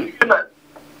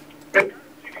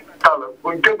 Bụ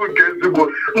nke bụ nke ezigbo.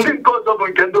 Ndị nke ọzọ bụ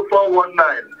nke ndị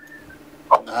 419.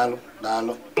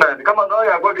 Daalụ. Kama na ọ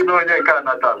ya agwa gị na onye nke a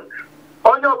natalụ.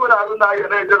 Onye ọbụla arụ n'ahịa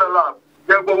na-ejere lab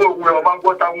ya egbowe onwe ya, ọma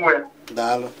ngwọta nwa ya.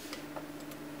 Daalụ.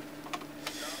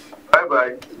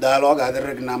 Bye. Daalụ, ọ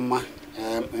ga-adịrị gị na mma.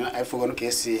 Efugonu ka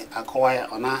esi akọwa ya,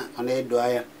 ọ na-edo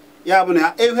anya. Ya bụ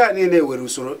na ehu a niile were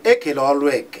usoro ekele ọrụ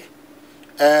eke.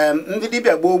 Ndị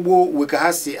dibịa gboo we ka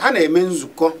ha na-eme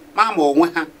nzukọ ma onwe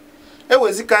ha.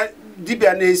 Ewezika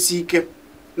dibịa na-esi ike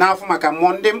n'afọ maka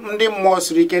mmụọ, ndị mmụọ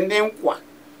siri ike, ndị nkwa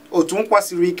otu nkwa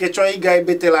siri ike chọọ ịga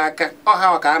ebetela aka,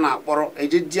 ọha ka a na-akpọrọ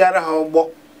ejijiara ha ụgbọ.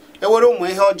 Ewere ụmụ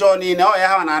ihe ọjọọ niile ọ ya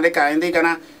ha na-adị ka ndị ga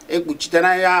na-ekpuchite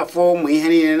na ya afọ ụmụ ihe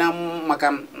niile na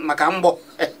maka mgbọ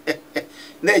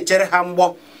na-echere ha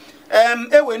mgbọ.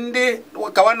 Ewe ndị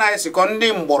kawa na-esikọ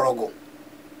ndị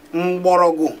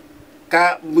mgbọrọgwụ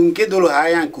ka bụ nke doro ha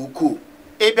anya nke ukwuu.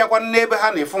 Ịbịakwa n'ebe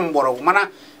ha na-efu mgbọrọgwụ, mana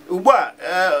ugbu a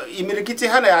imirikiti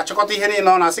ha na-achịkọta ihe niile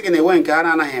ọ na-asị gị na-enwe nke ha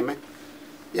na-anaghị eme.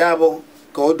 Ya bụ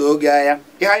ka o doo gị anya.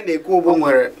 Ihe anyị na-ekwu bụ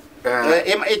nwere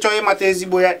ịchọ ịmata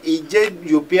ezigbo ya, ije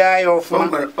yopịa ya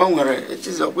ọfụma. O nwere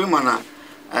Chizzy, ọkwa ịma na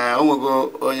o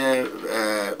nwego onye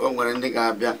o nwere ndị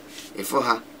ga-abịa ịfụ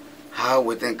ha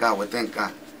weta nke a weta nke a,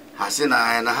 ha sị na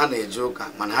ha na-eje ụka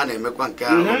mana ha na-emekwa nke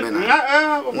ahụ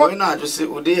omenala. Onye na-ajụsị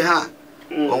ụdị ha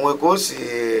onwe ka o si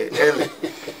ele.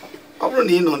 Ọ bụrụ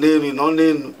na ị nọ n'elu nọ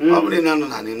n'elu, ọ bụrụ na ị nọ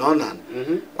n'ala nọ n'ala,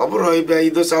 ọ bụrụ ịbịa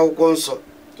idosa akwụkwọ nsọ.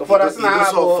 Ụfọdụ asị na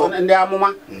ha bụ ndị amụma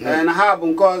na ha bụ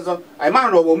nke ọzọ. Anyị mara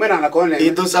na ọ bụ omenala ka ọ na-eme.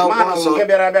 Idosa akwụkwọ nsọ,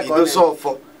 idosa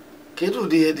ọfọ. Kedu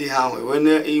ụdị ihe dị ha ahụ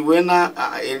iwe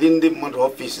na-eri ndị mmadụ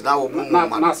ọfịs na-awụgbu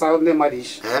mmadụ na-asa ndị mmadụ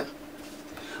isi.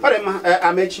 Ọ dị mma,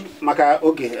 Amechi, maka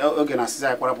oge na-asịzi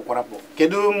anyị kwarapụ.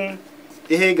 Kedu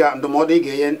ihe ndụmọdụ ị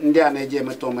ga-enye ndị a na-eji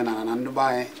emetụ omenala na ndị be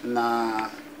anyị na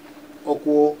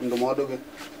okwu ndụmọdụ gị?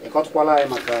 Ịkọtụkwala anyị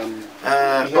maka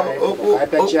okwu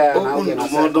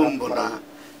ndụmọdụ mbụ na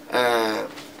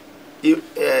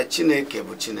Chineke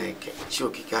bụ Chineke, chi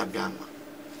okike abịa ma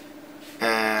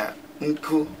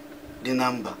nkụ dị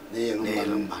na mba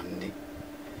na-elu mba ndị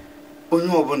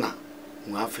onye ọbụla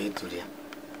nwe afọ eturu ya.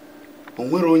 O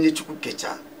nwere onye Chukwu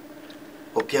kecha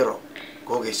okerọ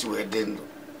ka ọ ga-esi wee dị ndụ.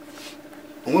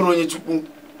 O nwere onye Chukwu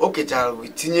o kechara wee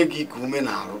tinye gị ka ume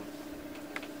na-arụ,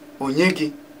 onye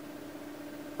gị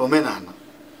omenala,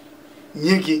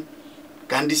 nye gị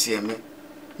ka ndị si eme,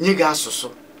 nye gị asụsụ.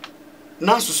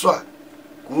 N'asụsụ a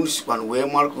ka unu sikwana wee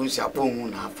mara ka unu si akpọ onwe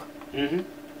na afa.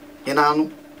 Ị na-anụ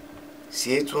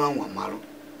si etu anwa marụ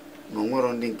na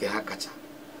onwero ndị nke ha kacha,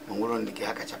 na onwero ndị nke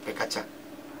ha kacha pekacha.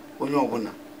 Onye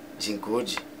ọbụla ji nke o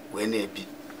ji wee na-ebi.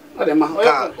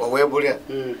 ka o wee bụrụ ya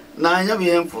na anya bụ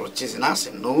ihe m fụrụ Chizzy na asị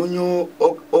na onye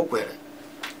o kwere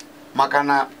maka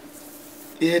na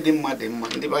ihe dị mma dị mma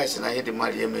ndị be si na ihe dị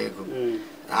mma dị eme ego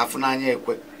na afụ n'anya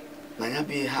ekwe na ya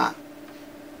bụ ihe a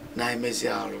na-emezi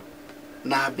arụ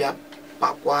na-abịa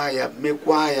pakwa ya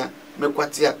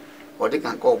mekwata ya ọ dị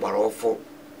ka nke ọgbara ọfụ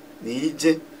na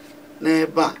ije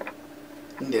n'ebe a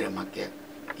ndere maka ya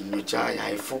inyocha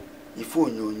ya ife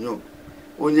onyonyo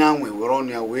onye anwe were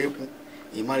ọnụ ya wee kwu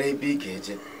ị mara ebe ị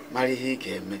ga-eje mara ihe ị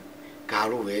ga-eme ka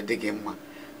arụ wee dị gị mma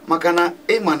maka na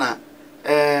ịma na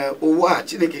ụwa a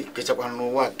Chineke kechakwara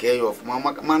n'ụwa kee ya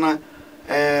ọfụma mana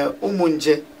ụmụ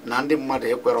nje na ndị mmadụ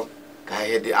ekwerọ ka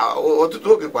ihe dị ọtụtụ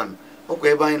oge kwanụ ọkwa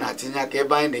ebe anyị na-atinye aka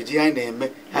ebe anyị na-eji anyị na-eme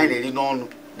anyị na-eri n'ọnụ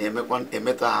na-emekwa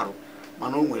emetọ arụ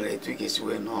mana o nwere etu ị ga-esi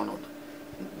wee n'ọnọdụ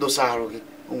dosa arụ gị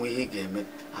onwe ihe ị ga-eme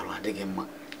arụ adịghị mma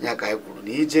ya ka anyị kwuru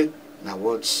na ije na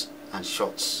words and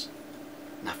shots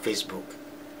na Facebook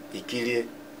ikirie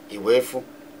iwefu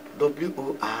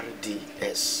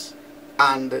WORDS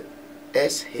and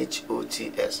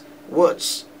SHOTS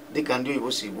words dịka ndị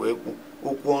Igbo si wee kwu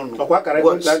okwu ọnụ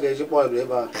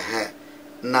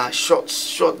na shots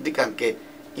short dịka nke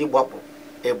ịgbapụ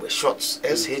egbe shots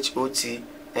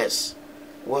SHOTS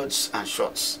words and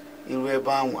shots iru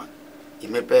ebe anwa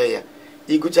imepe ya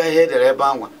ịgụcha ihe edere ebe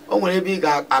anwa o nwere ebe ị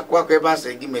ga-akụ aka ebe a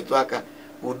sị gị metụ aka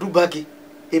oduba gị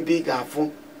ebe ị ga-afụ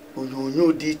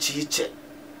onyonyo dị iche iche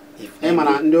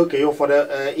mana ndị okenye ụfọdụ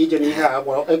ije n'ihe a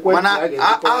mana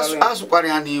asụkwara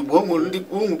ya n'Igbo o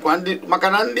nwere ndị maka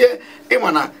na ndị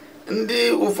ịma na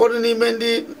ndị ụfọdụ n'ime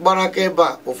ndị gbara aka ebe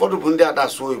a ụfọdụ bụ ndị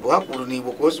adasụ oyibo ha kwuru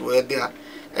n'Igbo ka o si wee dị ha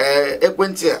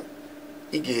ekwentị a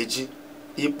ị ga-eji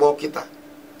ịkpọ kịta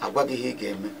agwa gị ihe ị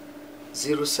ga-eme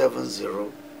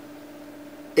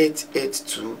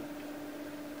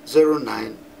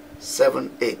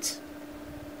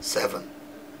 070-882-09787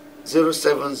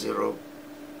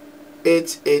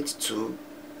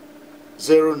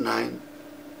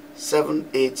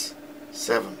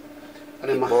 070-882-09787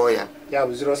 ịkpọ ya ya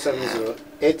bụ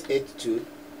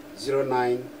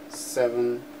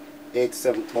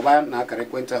 070-882-09787 kpọba na akara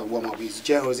ekwentị ahụ ugbu a maọbụ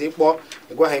iziche ha ozi ịkpọ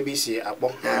ịgwa ha ebe isi akpọ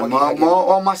ma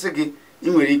ọ masị gị ị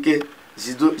nwere ike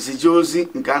zije ozi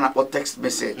nke a na-akpọ text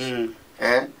message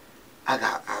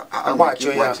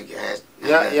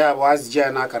ya bụ azije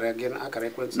ya na akara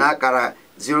ekwentị na akara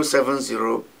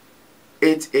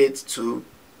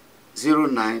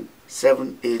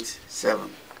 070-882-09787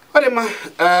 ọ dị mma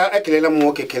ekelela m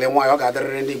nwoke kele nwaanyị ọ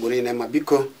ga-adịrịrị ndị Igbo niile ma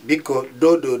biko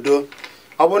dododo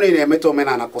ọ bụrụ na ị na-emeta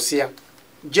omenala kwụsị ya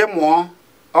jee mụọ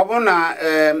ọ bụrụ na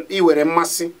ị were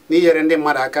mmasị na inyere ndị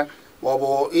mmadụ aka ma ọ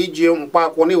bụ iji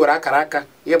mkpaakwụkwọ na iwere akara aka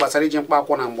ihe gbasara iji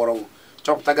mkpaakwụkwọ na mgbọrọgwụ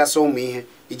chọpụtagasị ụmụ ihe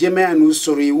ije mee ya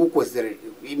n'usoro iwu kwesịrị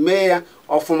mee ya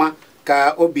ọfụma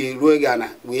ka obi ruo gị ana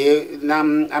wee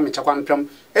na-amịchakwa mpịọm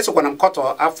esokwana m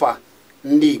kọtọ afọ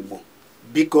ndị Igbo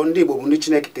biko ndị Igbo bụ ndị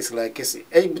Chineke kesịrị ekesị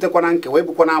ebutekwana nkewa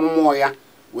ebukwana mmụọ ya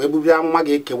wee bubie amụma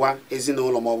ga-ekewa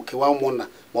ezinụlọ maọbụ kewa ụmụnna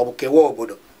maọbụ kewa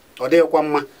obodo ọ dịghịkwa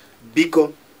mma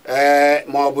biko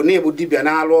maọbụ na-egbu dibịa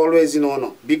na-alụ ọrụ ezinụlọ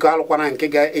biko alụkwana nke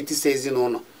ga-etisa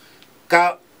ezinụlọ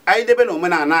ka anyị debe na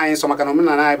omenala anyị nsọ maka na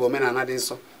omenala anyị bụ omenala dị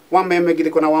nsọ nwamma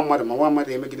emegidekwana nwa mmadụ ma nwa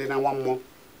mmadụ emegide na nwa mmụọ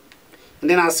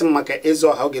ndị na-asị m maka ezi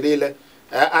ọha oge niile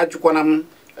ajụkwana m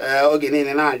oge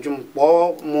niile na-ajụ m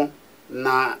kpọọ mụ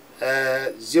na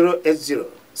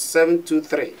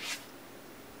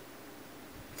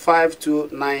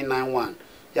 080-723-52991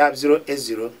 ya bụ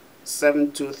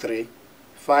 080-723-52991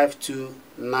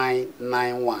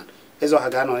 ezi ọha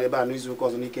ga-anọ ebe a n'izu ụka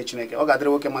ọzọ n'ike Chineke ọ ga-adịrị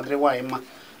nwoke ma dịrị nwaanyị mma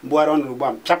mgbugharị ọnụ ugbu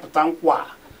a pịapụta nkwa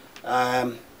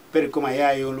perikoma ya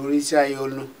anyị olu isi anyị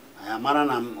olu mara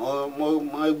na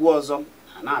egwu ọzọ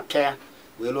na-apịa ya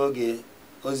wee lụọ oge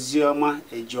ozi ọma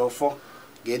eji ọfọ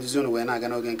ga-eduzi unu wee na-aga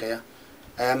n'oge nke ya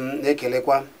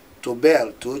na-ekelekwa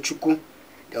Tobel Tochukwu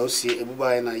ka o si ebubo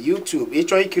anyị na YouTube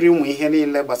ịchọ ikiri ụmụ ihe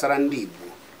niile gbasara ndị Igbo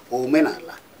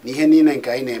omenala na ihe niile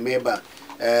nke anyị na-eme ebe a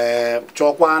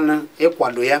chọkwa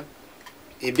ịkwado ya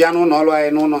ịbịa n'ụlọ ọrụ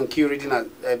anyị n'ụlọ nke iri dị na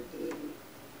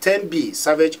 10B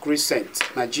Savage Crescent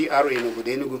na GRA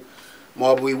n'obodo Enugu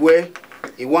maọbụ iwe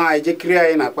anyị jekiri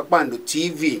anyị na Kpakpando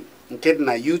TV nke dị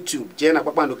na YouTube jee na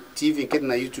Kpakpando TV nke dị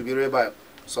na YouTube iru ebe a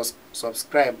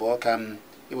subscribe ọ ka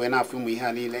iwe na-afụ ụmụ ihe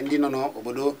a niile ndị nọ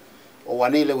n'obodo ụwa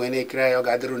niile wee na-ekiri anyị ọ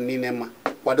ga-adịrụ niile mma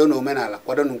kwado na omenala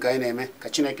kwado nke anyị na-eme ka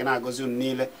Chineke na-agọzi unu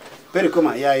niile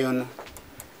perikoma ya anyị ọnụ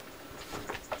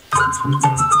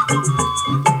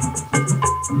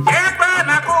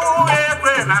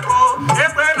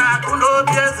ekwe na-akụ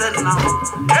n'obi eze nna m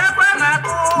ekwe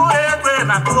na-akụ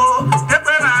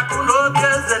n'obi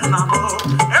eze nna m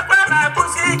ekwe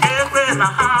na-akụsi ike ekwe na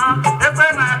ha ekwe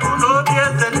na-akụ n'obi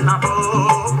eze nna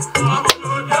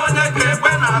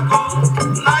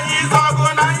na izọgụ